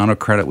and the amount of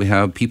credit we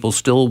have, people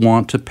still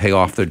want to pay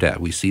off their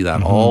debt. We see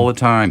that all the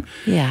time.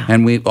 Yeah.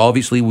 And we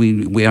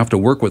have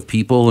to work with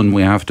people, and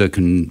we have to,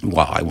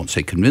 I won't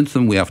say convince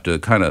them, we have to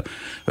kind of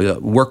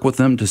work with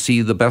them to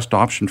see the best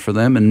option for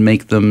them and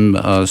make them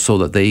so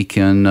that they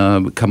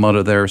can come out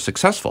of there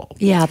successful.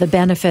 Yeah, the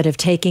benefit of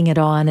taking it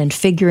on and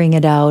figuring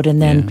it out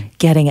and then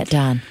getting it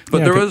done.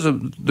 But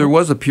there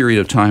was a period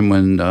of time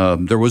when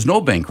there was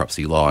no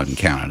bankruptcy law in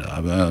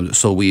Canada.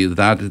 So from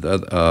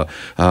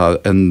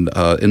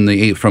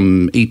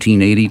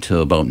 1880 to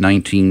about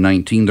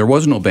 1919, there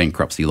was no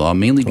bankruptcy law,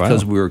 mainly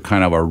because we were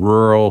kind of a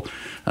rural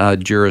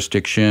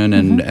jurisdiction,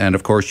 and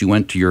of course you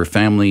went to your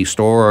family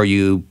store, or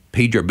you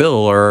paid your bill,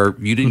 or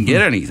you didn't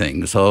get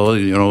anything. So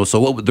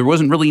there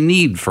wasn't really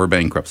need for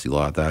bankruptcy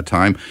law at that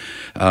time,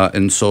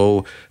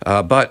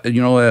 but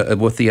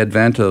with the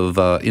advent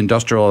of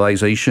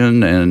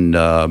industrialization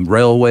and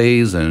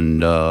railways and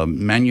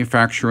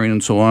manufacturing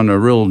and so on, a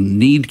real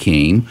need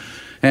came,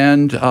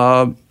 and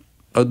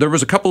there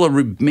was a couple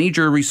of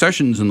major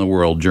recessions in the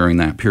world during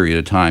that period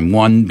of time.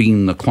 One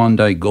being the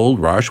Klondike Gold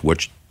Rush,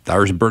 which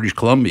there's British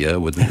Columbia,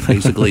 with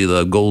basically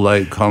the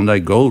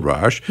Klondike Gold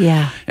Rush,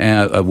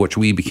 of which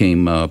we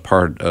became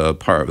part.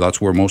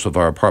 That's where most of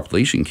our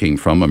population came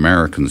from,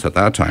 Americans at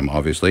that time,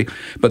 obviously.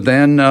 But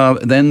then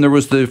there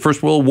was the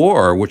First World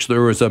War, which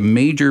there was a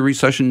major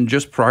recession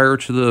just prior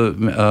to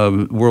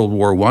the World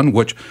War I,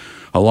 which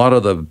a lot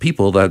of the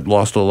people that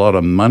lost a lot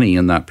of money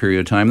in that period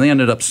of time, they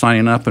ended up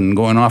signing up and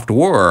going off to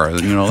war.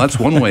 That's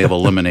one way of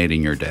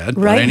eliminating your debt.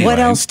 Right. Anyway, what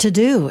else to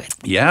do?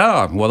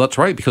 Yeah. Well, that's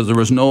right, because there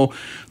was no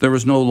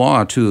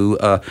law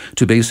to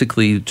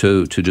basically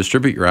to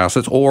distribute your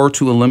assets or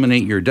to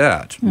eliminate your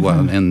debt.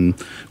 Well, and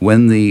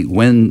when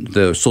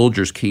the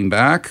soldiers came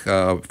back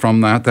from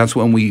that, that's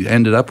when we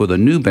ended up with a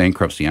new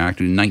Bankruptcy Act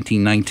in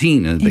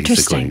 1919.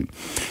 Interesting.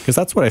 Because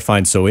that's what I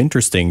find so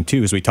interesting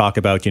too, is we talk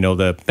about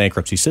the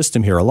bankruptcy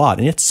system here a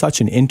lot. And it's such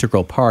an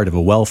integral part of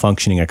a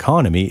well-functioning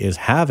economy, is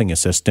having a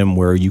system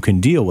where you can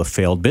deal with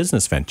failed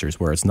business ventures,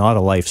 where it's not a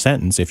life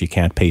sentence. If you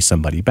can't pay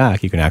somebody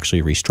back, you can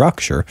actually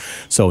restructure.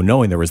 So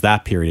knowing there was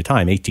that period of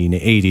time,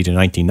 1880 to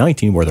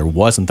 1919, where there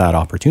wasn't that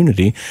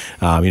opportunity,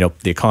 the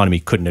economy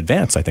couldn't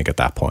advance, I think, at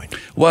that point.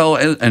 Well,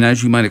 and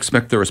as you might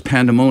expect, there was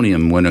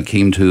pandemonium when it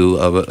came to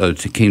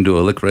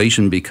a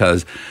liquidation,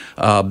 because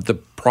the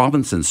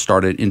provinces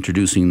started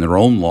introducing their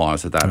own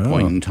laws at that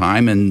point in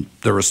time, and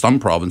there were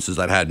some provinces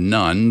that had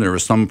none. There were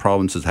some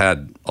provinces that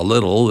had a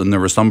little, and there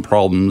were some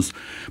provinces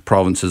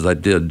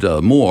that did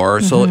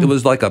more. So it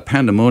was like a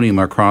pandemonium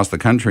across the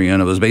country,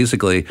 and it was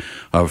basically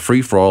a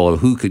free-for-all of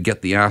who could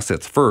get the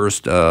assets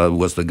first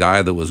was the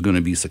guy that was going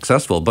to be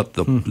successful. But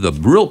the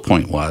real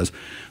point was,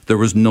 there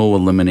was no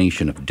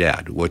elimination of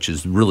debt, which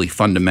is really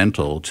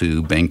fundamental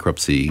to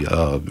bankruptcy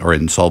or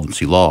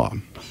insolvency law.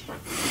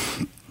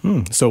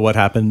 So what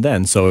happened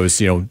then? So it was,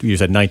 you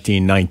said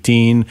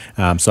 1919.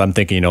 So I'm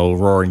thinking,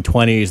 roaring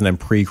 20s and then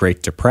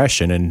pre-Great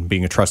Depression, and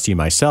being a trustee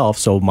myself.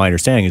 So my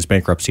understanding is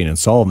bankruptcy and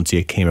insolvency,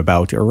 it came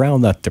about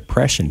around that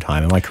Depression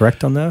time. Am I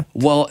correct on that?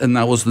 Well, and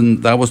that was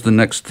the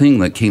next thing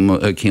that came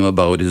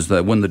about, is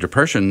that when the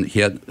Depression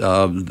hit,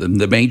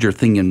 the major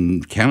thing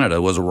in Canada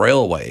was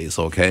railways,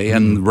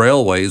 and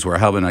railways were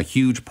having a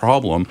huge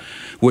problem,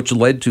 which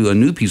led to a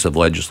new piece of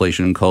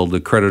legislation called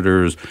the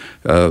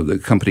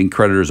Company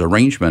Creditors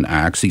Arrangement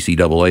Act,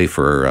 CCAA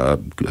for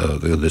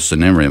the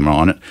synonym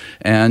on it,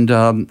 and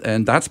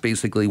that's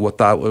basically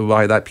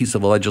why that piece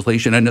of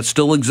legislation, and it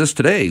still exists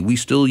today. We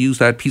still use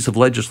that piece of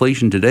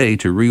legislation today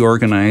to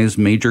reorganize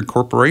major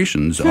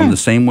corporations on the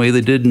same way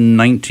they did in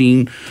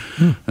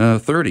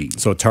 1930.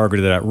 So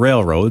targeted at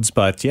railroads,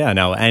 but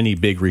now any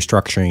big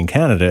restructuring in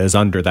Canada is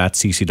under that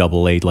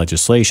CCAA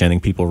legislation. I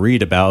think people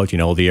read about,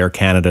 the Air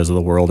Canadas of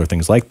the world or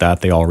things like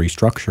that. They all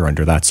restructure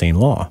under that same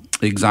law.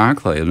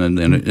 Exactly, and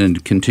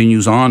it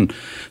continues on.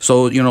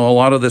 So a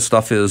lot of this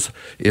stuff is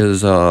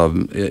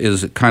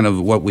kind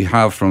of what we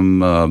have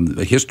from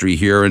history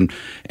here, and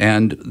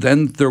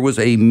then there was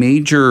a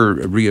major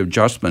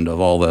readjustment of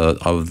all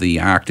of the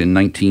Act in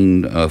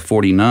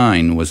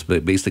 1949 was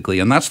basically,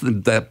 and that's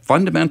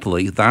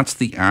fundamentally that's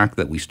the Act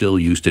that we still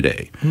use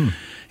today.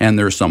 And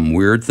there's some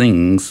weird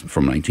things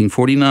from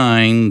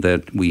 1949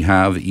 that we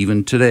have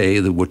even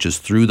today, which is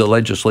through the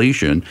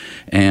legislation,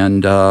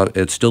 and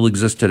it still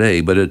exists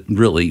today, but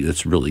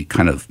it's really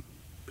kind of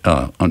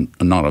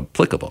not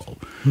applicable.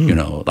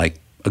 Like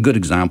a good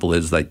example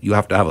is that you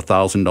have to have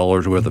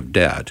 $1,000 worth of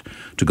debt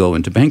to go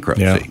into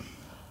bankruptcy. Yeah.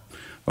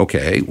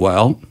 Okay,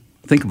 well,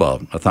 think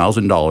about $1,000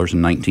 in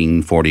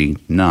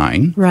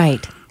 1949.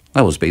 Right.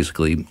 That was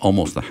basically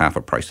almost the half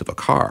a price of a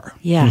car.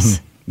 Yes.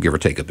 Give or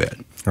take a bit.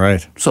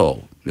 Right.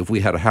 So if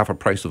we had a half a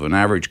price of an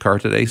average car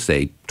today,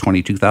 say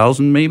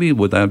 $22,000 maybe,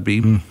 would that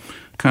be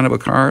kind of a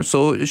car?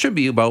 So it should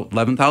be about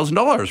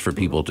 $11,000 for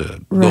people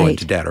to go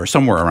into debt or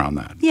somewhere around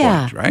that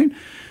point, right?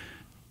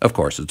 Of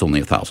course, it's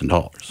only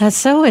 $1,000. That's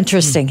so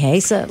interesting,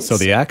 hey? So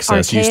the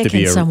access used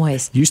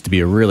to be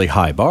a really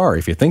high bar.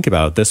 If you think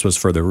about it, this was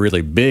for the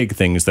really big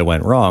things that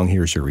went wrong.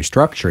 Here's your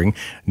restructuring.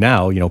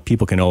 Now,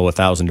 people can owe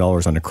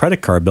 $1,000 on a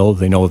credit card bill.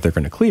 They know that they're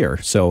going to clear.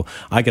 So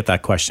I get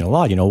that question a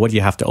lot. What do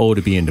you have to owe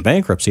to be into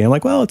bankruptcy? I'm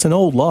like, well, it's an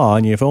old law,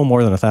 and if you owe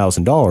more than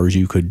 $1,000,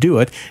 you could do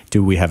it.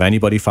 Do we have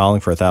anybody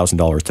filing for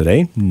 $1,000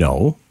 today?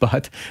 No,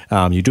 but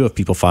you do have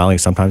people filing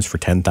sometimes for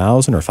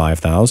 $10,000 or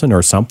 $5,000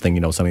 or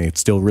something. Something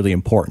that's still really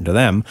important to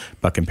them,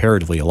 but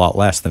comparatively a lot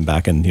less than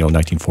back in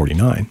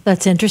 1949.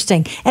 That's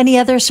interesting. Any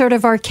other sort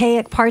of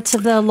archaic parts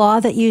of the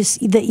law that you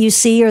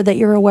see or that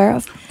you're aware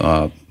of?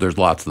 There's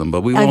lots of them,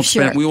 but we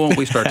won't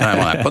waste our time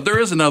on that. But there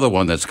is another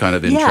one that's kind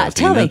of interesting. Yeah,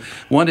 tell me.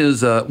 One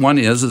is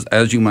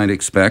as you might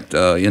expect,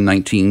 in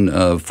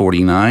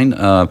 1949,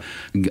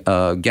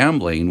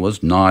 gambling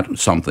was not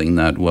something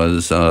that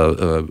was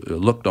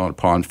looked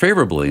upon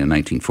favorably in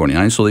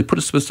 1949. So they put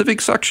a specific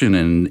section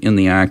in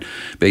the Act,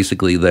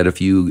 basically that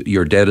if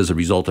your debt is a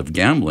result of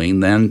gambling,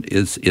 then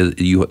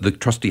the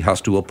trustee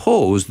has to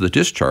oppose the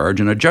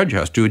discharge, and a judge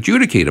has to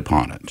adjudicate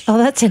upon it. Oh,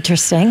 that's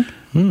interesting.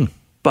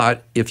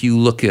 But if you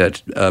look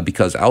at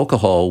because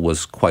alcohol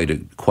was quite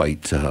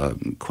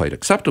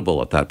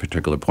acceptable at that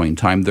particular point in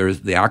time,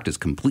 the Act is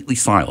completely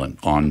silent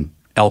on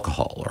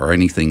alcohol or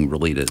anything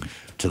related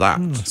to that.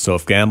 So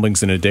if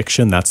gambling's an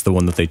addiction, that's the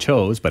one that they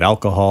chose. But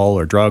alcohol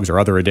or drugs or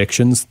other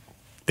addictions,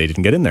 they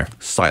didn't get in there.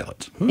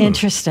 Silent.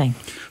 Interesting.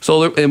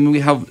 So, and we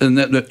have,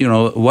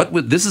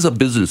 this is a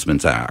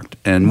Businessman's Act,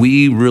 and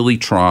we really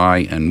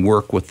try and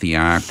work with the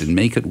Act and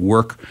make it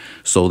work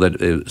so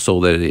that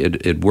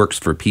it works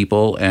for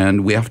people,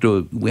 and we have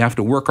to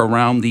work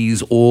around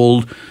these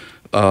old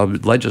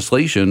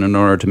legislation in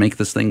order to make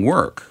this thing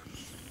work.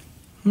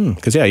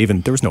 Because,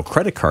 even there was no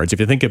credit cards. If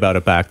you think about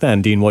it back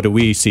then, Dean, what do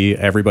we see?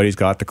 Everybody's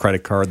got the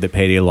credit card, the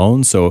payday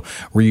loan. So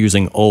we're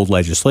using old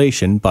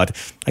legislation, but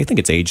I think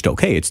it's aged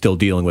okay. It's still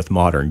dealing with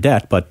modern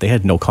debt, but they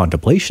had no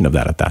contemplation of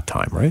that at that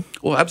time, right?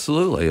 Well,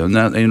 absolutely. And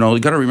that, you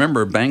got to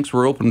remember, banks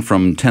were open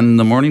from 10 in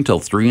the morning till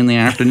 3 in the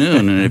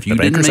afternoon. And if you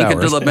didn't make it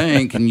to the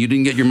bank and you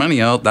didn't get your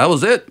money out, that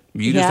was it.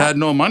 You just had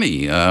no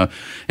money. And,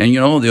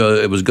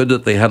 it was good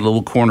that they had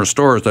little corner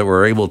stores that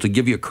were able to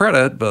give you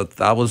credit, but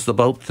that was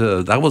about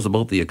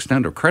the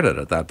extent of credit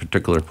at that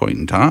particular point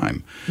in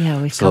time.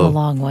 Yeah, we've come a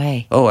long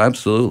way. Oh,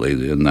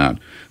 absolutely, in that.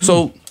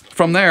 So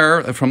from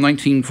there, from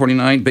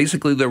 1949,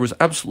 basically there was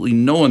absolutely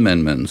no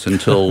amendments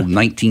until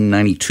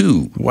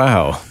 1992.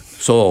 Wow.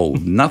 So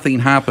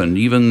nothing happened.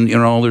 Even,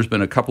 there's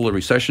been a couple of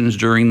recessions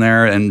during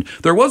there, and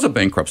there was a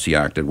Bankruptcy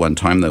Act at one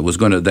time that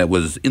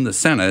was in the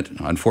Senate.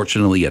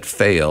 Unfortunately, it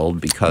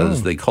failed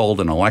because they called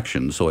an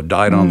election, so it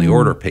died on the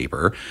order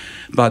paper.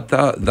 But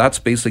that's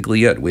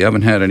basically it. We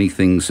haven't had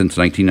anything since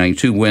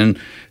 1992 when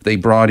they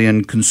brought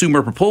in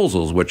consumer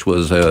proposals, which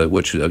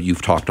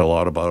you've talked a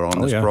lot about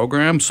on this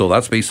program. So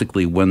that's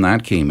basically when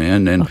that came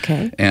in, and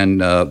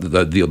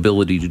the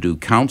ability to do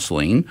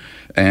counseling,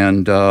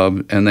 and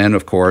then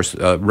of course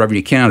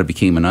Revenue Canada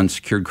became an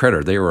unsecured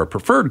creditor. They were a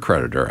preferred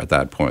creditor at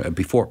that point.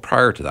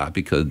 Prior to that,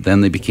 because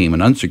then they became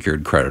an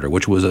unsecured creditor,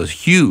 which was a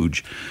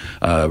huge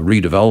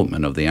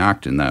redevelopment of the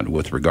Act in that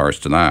with regards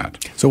to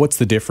that. So what's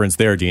the difference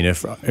there, Dean?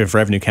 If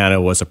Revenue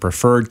Canada was a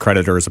preferred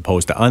creditor as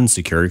opposed to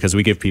unsecured, because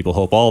we give people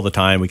hope all the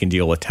time we can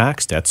deal with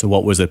tax debt. So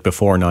what was it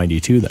before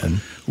 92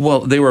 then?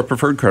 Well, they were a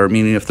preferred creditor,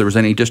 meaning if there was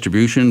any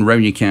distribution,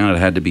 Revenue Canada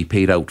had to be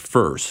paid out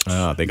first.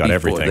 They got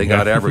everything. They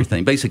got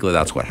everything. Basically,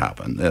 that's what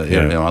happened.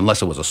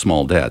 Unless it was a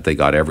small debt, they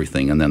got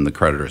everything, and then the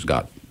creditors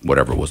got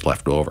whatever was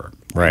left over.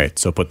 Right.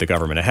 So put the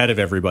government ahead of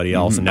everybody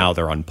else, and now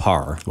they're on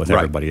par with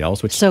everybody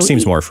else, which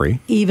seems more free,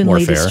 evenly more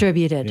fair.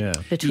 Distributed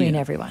between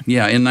everyone.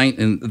 Yeah, and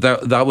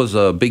that was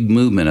a big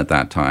movement at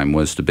that time,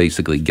 was to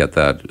basically get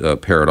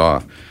that paired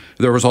off.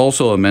 There was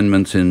also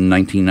amendments in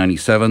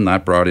 1997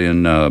 that brought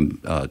in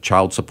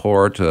child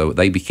support.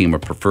 They became a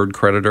preferred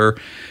creditor.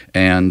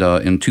 And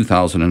in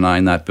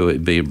 2009,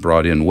 they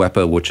brought in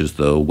WEPA, which is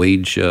the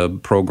wage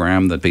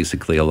program that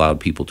basically allowed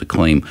people to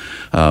claim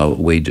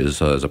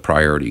wages as a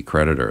priority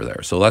creditor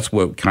there. So that's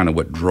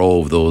what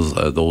drove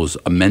those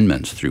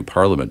amendments through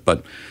Parliament.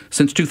 But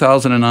since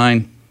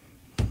 2009,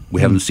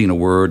 we haven't seen a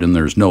word, and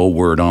there's no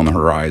word on the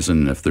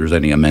horizon if there's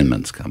any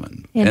amendments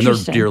coming. And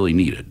they're dearly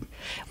needed.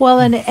 Well,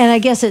 and I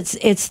guess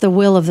it's the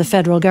will of the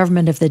federal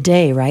government of the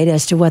day, right,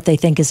 as to what they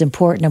think is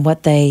important and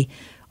what they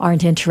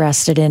aren't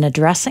interested in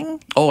addressing?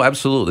 Oh,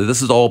 absolutely.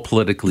 This is all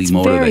politically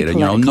motivated.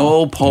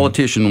 No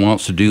politician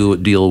wants to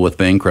deal with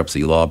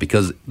bankruptcy law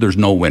because there's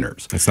no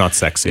winners. It's not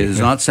sexy. It's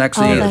not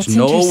sexy. There's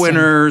no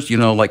winners.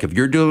 Like if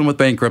you're dealing with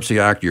Bankruptcy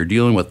Act, you're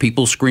dealing with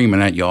people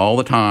screaming at you all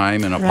the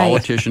time, and a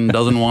politician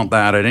doesn't want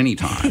that at any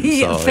time.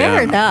 So,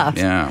 Fair enough.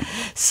 Yeah.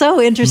 So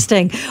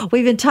interesting.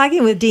 We've been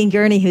talking with Dean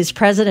Gurney, who's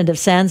president of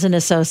Sands &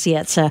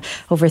 Associates,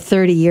 over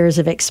 30 years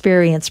of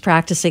experience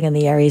practicing in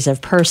the areas of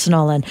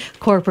personal and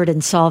corporate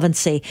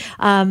insolvency.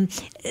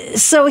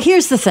 So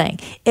here's the thing: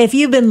 if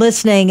you've been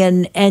listening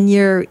and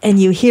you're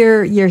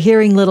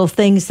hearing little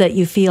things that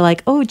you feel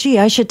like, oh, gee,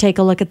 I should take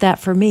a look at that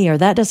for me, or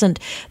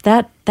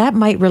that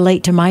might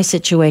relate to my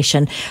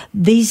situation.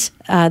 This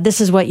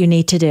is what you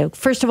need to do.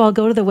 First of all,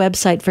 go to the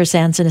website for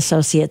Sands &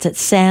 Associates at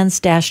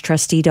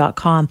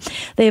sands-trustee.com.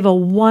 They have a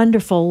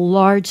wonderful,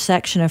 large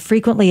section of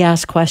frequently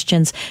asked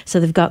questions. So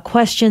they've got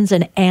questions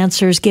and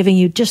answers, giving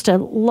you just a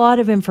lot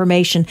of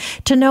information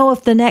to know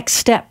if the next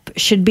step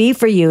should be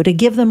for you to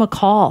give them a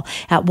call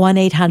at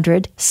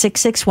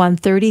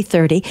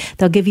 1-800-661-3030.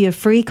 They'll give you a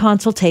free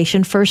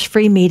consultation, first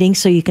free meeting,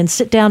 so you can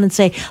sit down and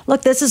say,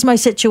 look, this is my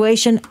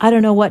situation. I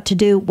don't know what to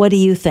do. What do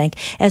you think?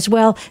 As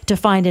well, to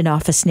find an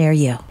office near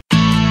you.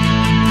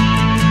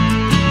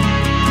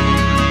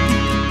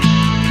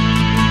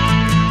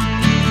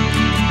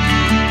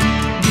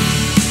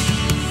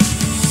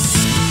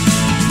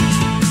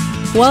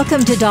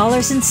 Welcome to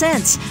Dollars and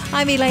Cents.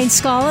 I'm Elaine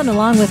Scollin,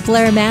 along with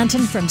Blair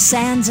Manton from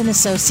Sands &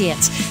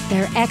 Associates.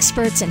 They're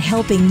experts in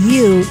helping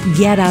you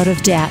get out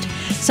of debt.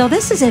 So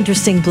this is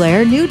interesting,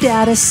 Blair. New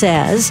data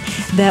says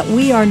that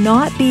we are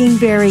not being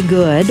very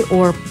good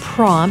or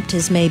prompt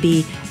as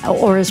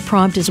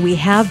prompt as we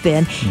have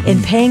been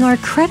in paying our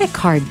credit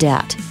card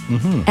debt.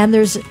 And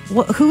there's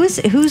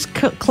who's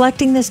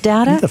collecting this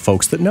data? The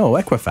folks that know,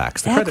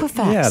 Equifax.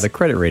 Equifax. The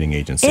credit rating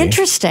agency.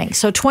 Interesting.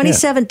 So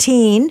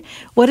 2017,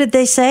 what did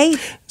they say?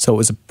 So it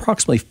was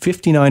approximately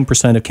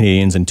 59% of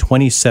Canadians in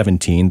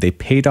 2017, they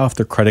paid off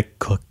their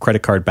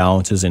credit card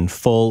balances in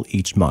full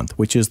each month,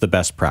 which is the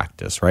best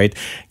practice, right?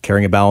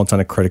 Carrying a balance on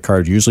a credit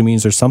card usually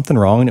means there's something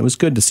wrong, and it was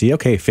good to see,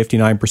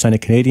 59%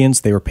 of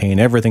Canadians, they were paying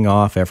everything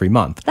off every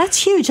month.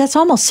 That's huge. That's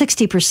almost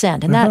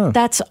 60%, and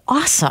that's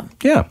awesome.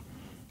 Yeah.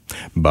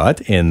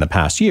 But in the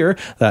past year,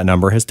 that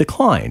number has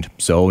declined.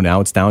 So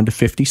now it's down to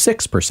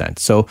 56%.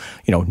 So,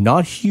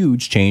 not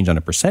huge change on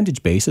a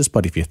percentage basis,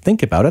 but if you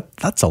think about it,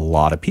 that's a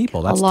lot of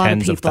people. That's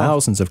tens of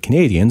thousands of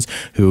Canadians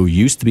who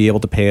used to be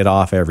able to pay it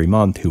off every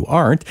month who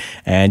aren't.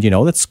 And,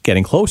 that's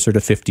getting closer to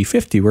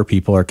 50-50 where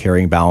people are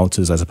carrying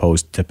balances as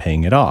opposed to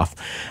paying it off.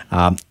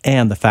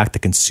 And the fact that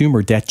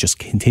consumer debt just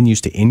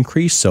continues to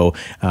increase. So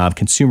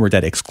consumer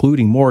debt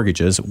excluding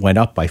mortgages went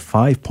up by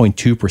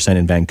 5.2%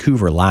 in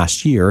Vancouver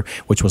last year,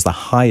 which was the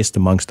highest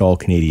amongst all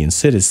Canadian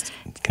cities.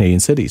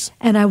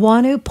 And I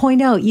want to point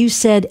out, you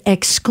said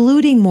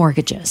excluding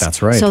mortgages.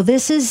 That's right. So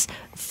this is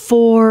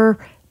for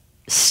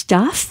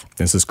stuff?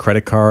 This is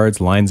credit cards,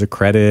 lines of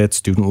credit,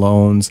 student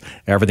loans,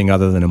 everything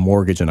other than a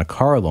mortgage and a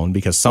car loan,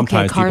 because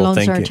sometimes car people loans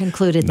think aren't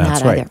included in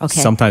that's that right. either.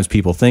 Okay. Sometimes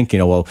people think,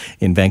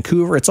 in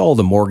Vancouver, it's all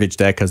the mortgage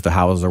debt because the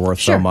houses are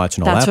worth so much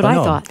and all that's that. What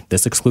but I thought.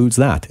 This excludes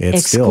that.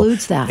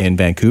 Excludes that. In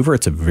Vancouver,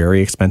 it's a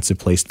very expensive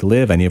place to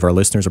live. Any of our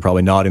listeners are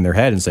probably nodding their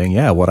head and saying,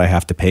 yeah, what I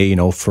have to pay,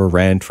 for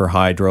rent, for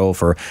hydro,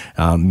 for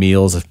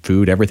meals,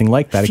 food, everything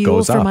like that. Fuel it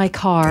goes up. for my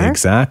car.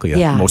 Exactly.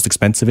 Yeah. Most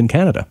expensive in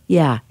Canada.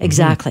 Yeah,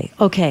 exactly.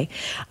 Okay.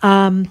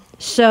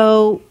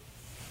 So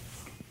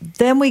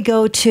then we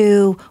go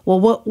to,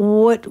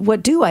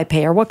 what do I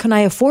pay, or what can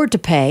I afford to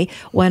pay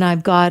when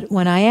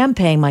I am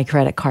paying my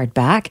credit card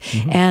back?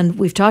 And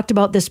we've talked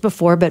about this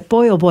before, but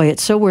boy, oh boy,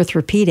 it's so worth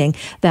repeating.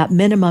 That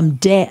minimum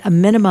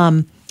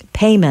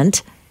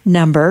payment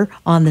number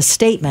on the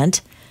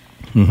statement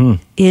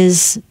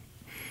is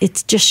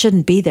it just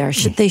shouldn't be there.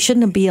 They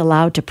shouldn't be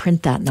allowed to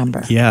print that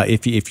number. Yeah,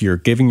 if you're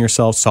giving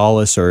yourself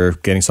solace or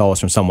getting solace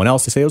from someone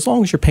else, they say, as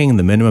long as you're paying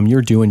the minimum,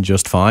 you're doing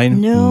just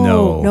fine.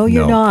 No,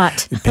 you're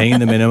not. Paying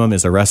the minimum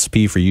is a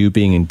recipe for you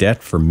being in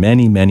debt for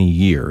many, many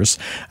years.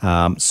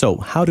 So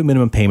how do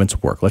minimum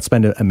payments work? Let's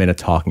spend a minute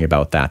talking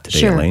about that today,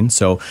 Sure. Elaine.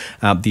 So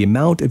the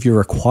amount of your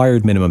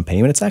required minimum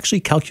payment, it's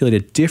actually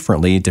calculated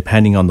differently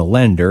depending on the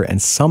lender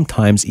and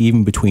sometimes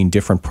even between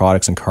different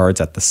products and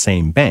cards at the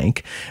same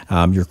bank.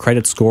 Your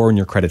credit score and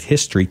your credit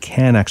history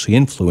can actually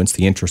influence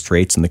the interest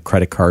rates and the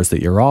credit cards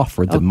that you're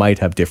offered that might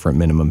have different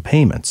minimum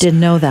payments. Didn't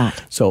know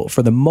that. So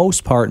for the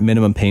most part,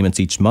 minimum payments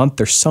each month,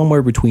 they're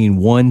somewhere between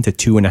 1 to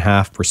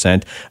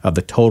 2.5% of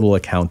the total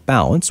account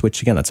balance,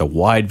 which again, that's a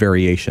wide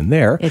variation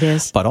there. It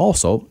is. But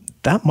also,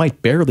 that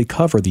might barely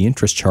cover the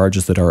interest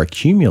charges that are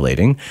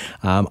accumulating.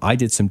 I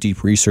did some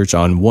deep research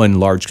on one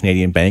large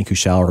Canadian bank who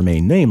shall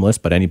remain nameless,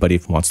 but anybody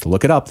who wants to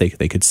look it up, they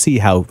could see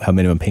how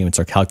minimum payments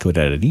are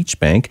calculated at each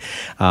bank.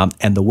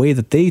 And the way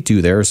that they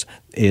do theirs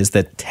is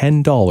that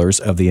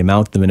 $10 of the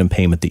amount of the minimum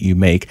payment that you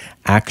make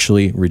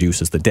actually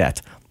reduces the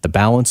debt. The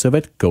balance of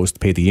it goes to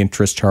pay the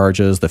interest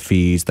charges, the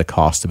fees, the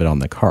cost of it on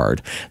the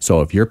card.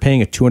 So if you're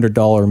paying a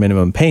 $200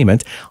 minimum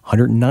payment,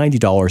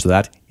 $190 of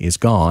that is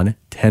gone.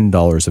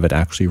 $10 of it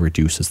actually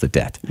reduces the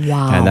debt.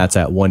 Wow. And that's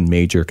at one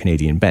major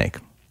Canadian bank.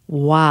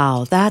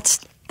 Wow, that's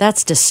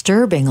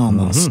disturbing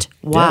almost.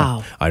 Wow.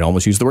 Yeah. I'd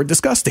almost use the word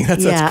disgusting.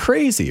 That's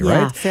crazy,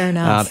 right? Yeah, fair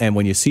enough. And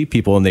when you see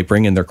people and they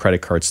bring in their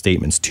credit card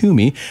statements to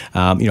me,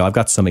 I've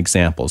got some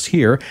examples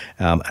here.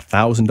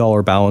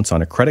 $1,000 balance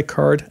on a credit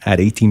card at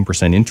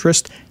 18%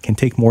 interest can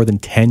take more than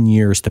 10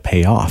 years to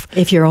pay off.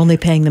 If you're only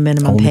paying the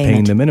minimum payment. Only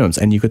paying the minimums.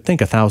 And you could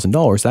think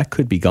 $1,000, that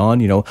could be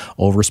gone,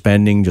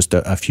 overspending just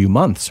a few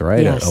months,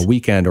 right? Yes. A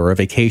weekend or a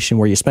vacation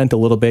where you spent a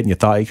little bit and you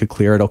thought you could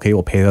clear it. Okay,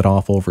 we'll pay that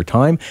off over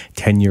time.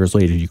 10 years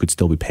later, you could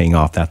still be paying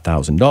off that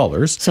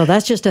 $1,000. So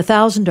that's just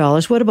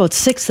 $1,000. What about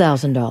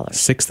 $6,000?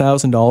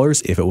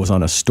 $6,000 if it was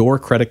on a store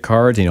credit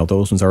card.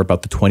 Those ones are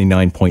about the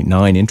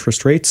 29.9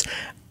 interest rates.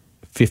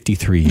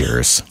 53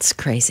 years. It's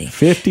crazy.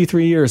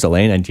 53 years,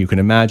 Elaine, and you can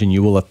imagine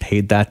you will have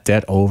paid that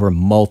debt over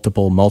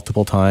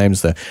multiple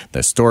times.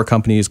 The store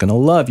company is going to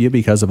love you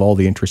because of all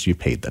the interest you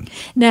paid them.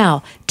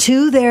 Now,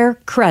 to their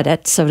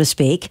credit, so to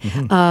speak,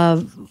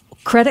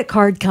 credit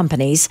card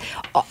companies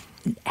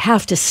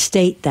have to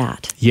state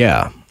that.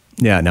 Yeah.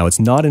 Yeah, now it's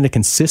not in a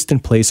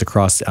consistent place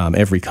across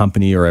every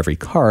company or every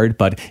card,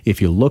 but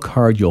if you look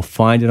hard, you'll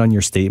find it on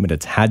your statement.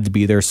 It's had to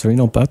be there. So,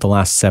 about the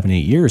last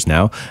 7-8 years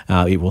now,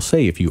 it will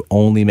say if you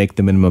only make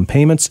the minimum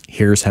payments,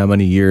 here's how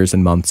many years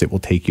and months it will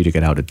take you to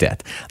get out of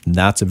debt.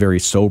 That's a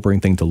very sobering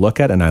thing to look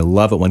at. And I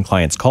love it when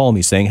clients call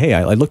me saying, hey,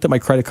 I looked at my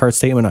credit card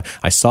statement.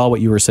 I saw what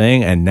you were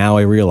saying, and now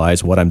I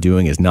realize what I'm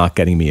doing is not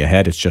getting me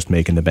ahead. It's just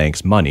making the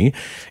bank's money.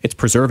 It's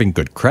preserving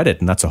good credit,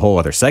 and that's a whole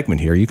other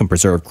segment here. You can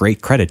preserve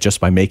great credit just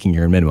by making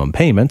your minimum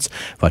payments,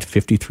 but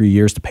 53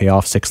 years to pay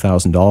off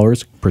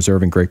 $6,000,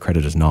 preserving great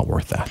credit is not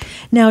worth that.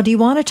 Now, do you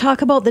want to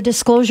talk about the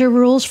disclosure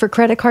rules for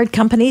credit card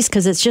companies?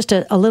 Because it's just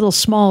a little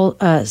small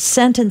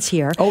sentence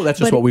here. Oh, that's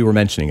just what we were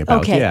mentioning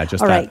about. Okay. Yeah,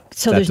 just all right. that,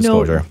 so that there's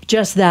disclosure. No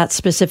just that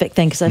specific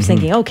thing, because I was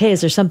thinking, okay,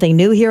 is there something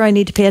new here I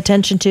need to pay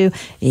attention to?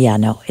 Yeah,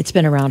 no, it's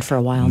been around for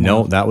a while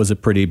now. No, that was a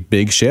pretty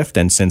big shift.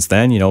 And since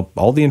then,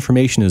 all the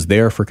information is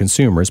there for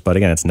consumers. But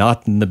again, it's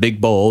not in the big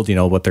bold.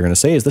 What they're going to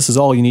say is this is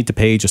all you need to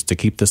pay just to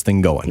keep this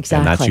thing going. Exactly.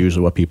 And that's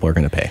usually what people are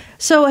going to pay.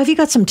 So have you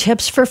got some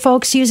tips for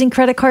folks using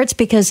credit cards?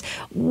 Because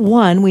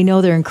one, we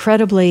know they're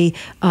incredibly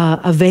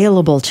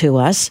available to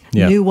us,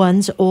 new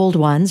ones, old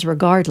ones,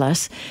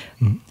 regardless.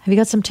 Have you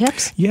got some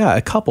tips? Yeah,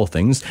 a couple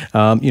things.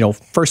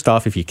 First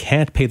off, if you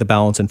can't pay the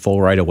balance in full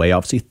right away,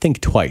 obviously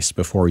think twice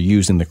before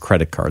using the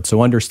credit card.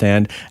 So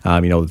understand,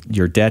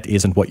 your debt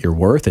isn't what you're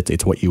worth.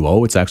 It's what you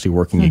owe. It's actually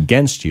working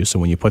against you. So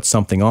when you put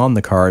something on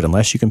the card,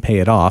 unless you can pay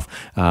it off,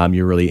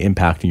 you're really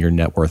impacting your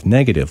net worth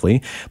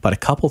negatively. But a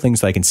couple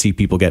things that I can see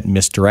people get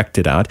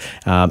misdirected at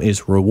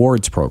is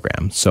rewards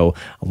programs. So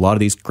a lot of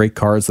these great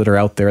cards that are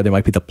out there, they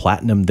might be the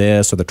platinum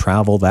this or the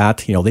travel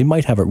that, they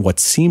might have what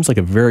seems like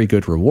a very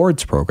good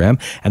rewards program.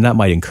 And that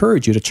might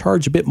encourage you to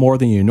charge a bit more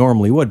than you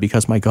normally would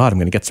because, my God, I'm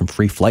going to get some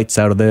free flights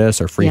out of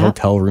this or free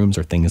hotel rooms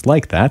or things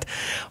like that.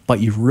 But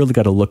you've really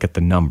got to look at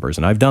the numbers.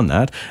 And I've done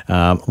that.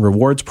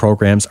 Rewards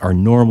programs are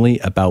normally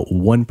about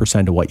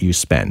 1% of what you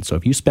spend. So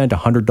if you spend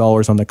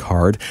 $100 on the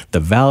card, the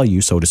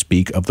value, so to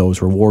speak, of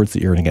those rewards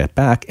that you're going to get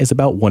back is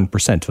about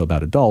 1%, so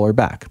about $1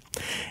 back.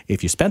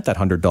 If you spent that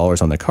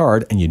 $100 on the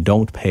card and you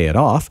don't pay it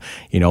off,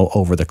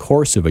 over the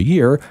course of a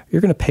year,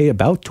 you're going to pay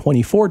about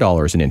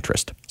 $24 in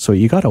interest. So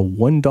you got a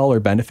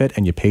 $1 benefit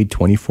and you paid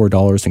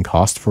 $24 in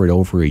cost for it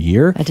over a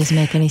year. That doesn't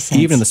make any sense.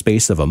 Even in the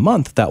space of a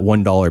month, that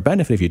 $1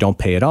 benefit, if you don't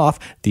pay it off,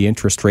 the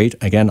interest rate,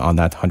 again, on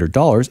that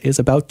 $100 is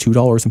about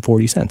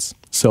 $2.40.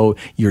 So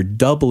you're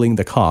doubling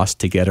the cost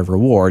to get a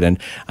reward. And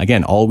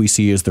again, all we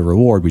see is the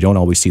reward. We don't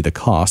always see the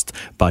cost,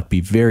 but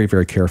be very,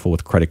 very careful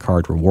with credit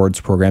card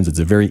rewards programs. It's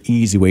a very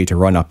easy way to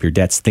run up your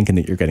debts thinking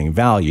that you're getting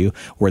value,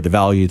 where the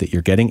value that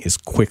you're getting is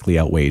quickly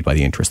outweighed by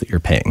the interest that you're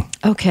paying.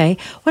 Okay.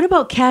 What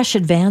about cash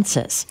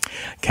advances?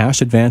 advances?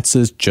 Cash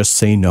advances, just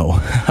say no.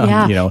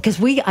 Yeah,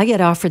 because I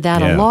get offered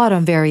that a lot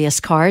on various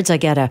cards.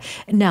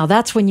 Now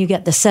that's when you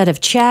get the set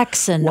of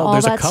checks and all that.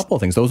 Well, there's a couple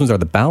of things. Those ones are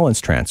the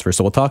balance transfer.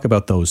 So we'll talk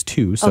about those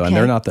too. So and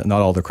they're not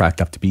all they're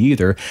cracked up to be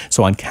either.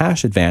 So on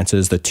cash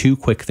advances, the two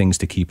quick things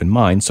to keep in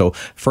mind. So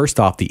first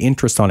off, the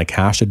interest on a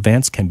cash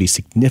advance can be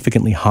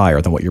significantly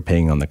higher than what you're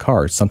paying on the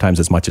card, sometimes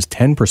as much as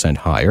 10%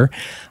 higher.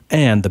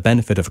 And the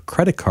benefit of a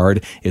credit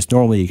card is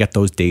normally you get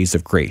those days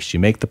of grace. You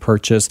make the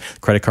purchase,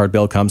 credit card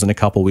bill comes in a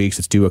couple weeks,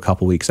 it's due a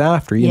couple weeks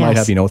after. You might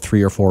have,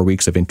 3 or 4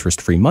 weeks of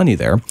interest-free money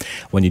there.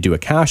 When you do a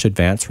cash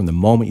advance, from the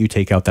moment you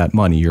take out that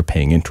money, you're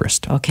paying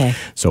interest. Okay.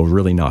 So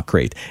really not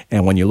great.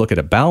 And when you look at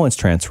a balance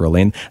transfer,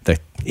 Elaine, the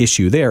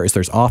issue there is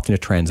there's often a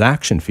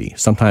transaction fee.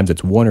 Sometimes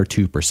it's 1 or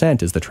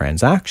 2% is the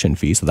transaction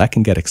fee, so that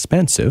can get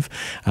expensive.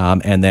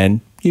 And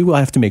then you will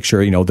have to make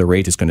sure, the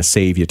rate is going to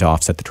save you to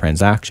offset the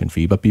transaction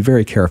fee, but be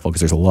very careful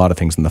because there's a lot of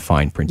things in the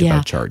fine print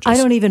about charges. I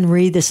don't even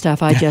read the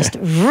stuff. I just,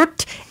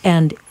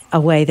 and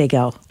away they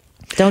go.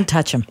 Don't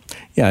touch them.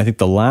 Yeah, I think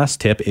the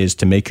last tip is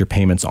to make your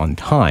payments on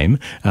time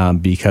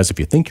because if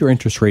you think your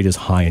interest rate is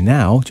high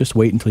now, just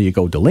wait until you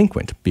go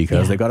delinquent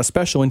because they got a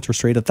special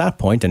interest rate at that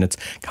point, and it's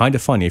kind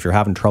of funny if you're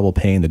having trouble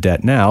paying the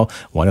debt now,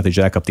 why don't they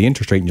jack up the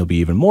interest rate and you'll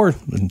be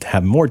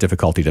have more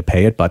difficulty to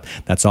pay it, but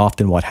that's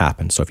often what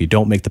happens. So if you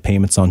don't make the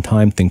payments on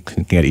time, things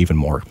can get even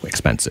more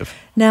expensive.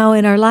 Now,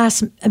 in our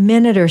last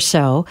minute or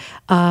so,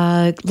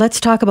 let's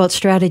talk about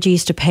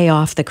strategies to pay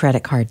off the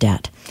credit card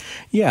debt.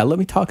 Yeah, let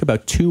me talk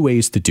about 2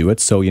 ways to do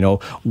it. So,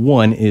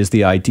 one is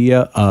the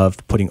idea of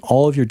putting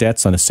all of your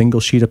debts on a single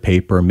sheet of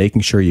paper,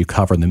 making sure you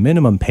cover the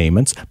minimum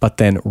payments, but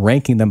then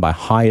ranking them by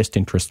highest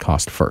interest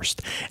cost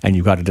first. And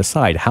you've got to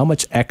decide how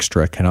much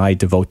extra can I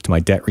devote to my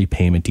debt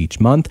repayment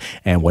each month,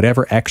 and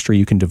whatever extra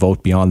you can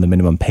devote beyond the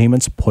minimum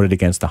payments, put it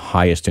against the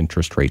highest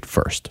interest rate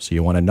first. So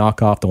you want to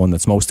knock off the one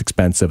that's most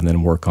expensive and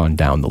then work on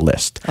down the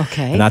list.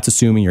 Okay. And that's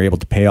assuming you're able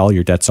to pay all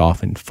your debts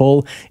off in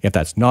full. If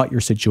that's not your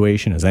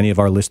situation, as any of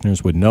our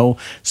listeners would know,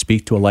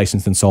 speak to a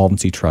licensed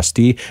insolvency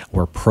trustee.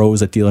 We're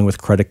pros at dealing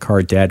with credit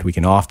card debt. We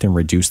can often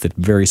reduce it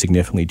very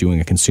significantly doing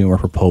a consumer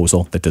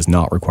proposal that does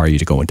not require you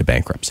to go into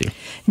bankruptcy.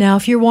 Now,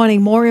 if you're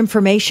wanting more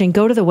information,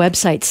 go to the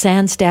website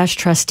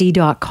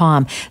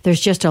sands-trustee.com. There's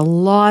just a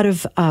lot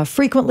of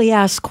frequently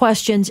asked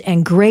questions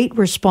and great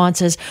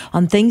responses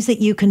on things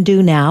that you can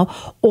do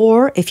now.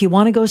 Or if you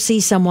want to go see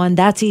someone,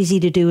 that's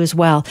easy to do as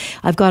well.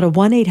 I've got a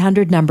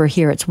 1-800 number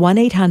here. It's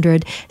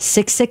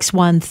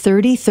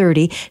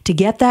 1-800-661-3030 to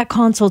get that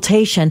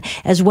consultation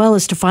as well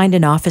as to find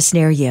an office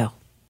near you.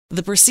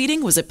 The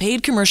proceeding was a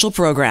paid commercial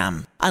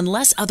program.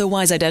 Unless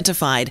otherwise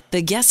identified,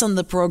 the guests on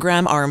the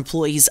program are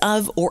employees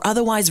of or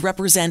otherwise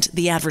represent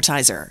the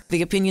advertiser.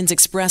 The opinions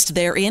expressed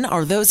therein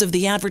are those of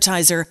the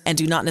advertiser and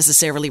do not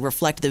necessarily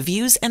reflect the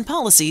views and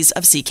policies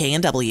of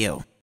CK&W.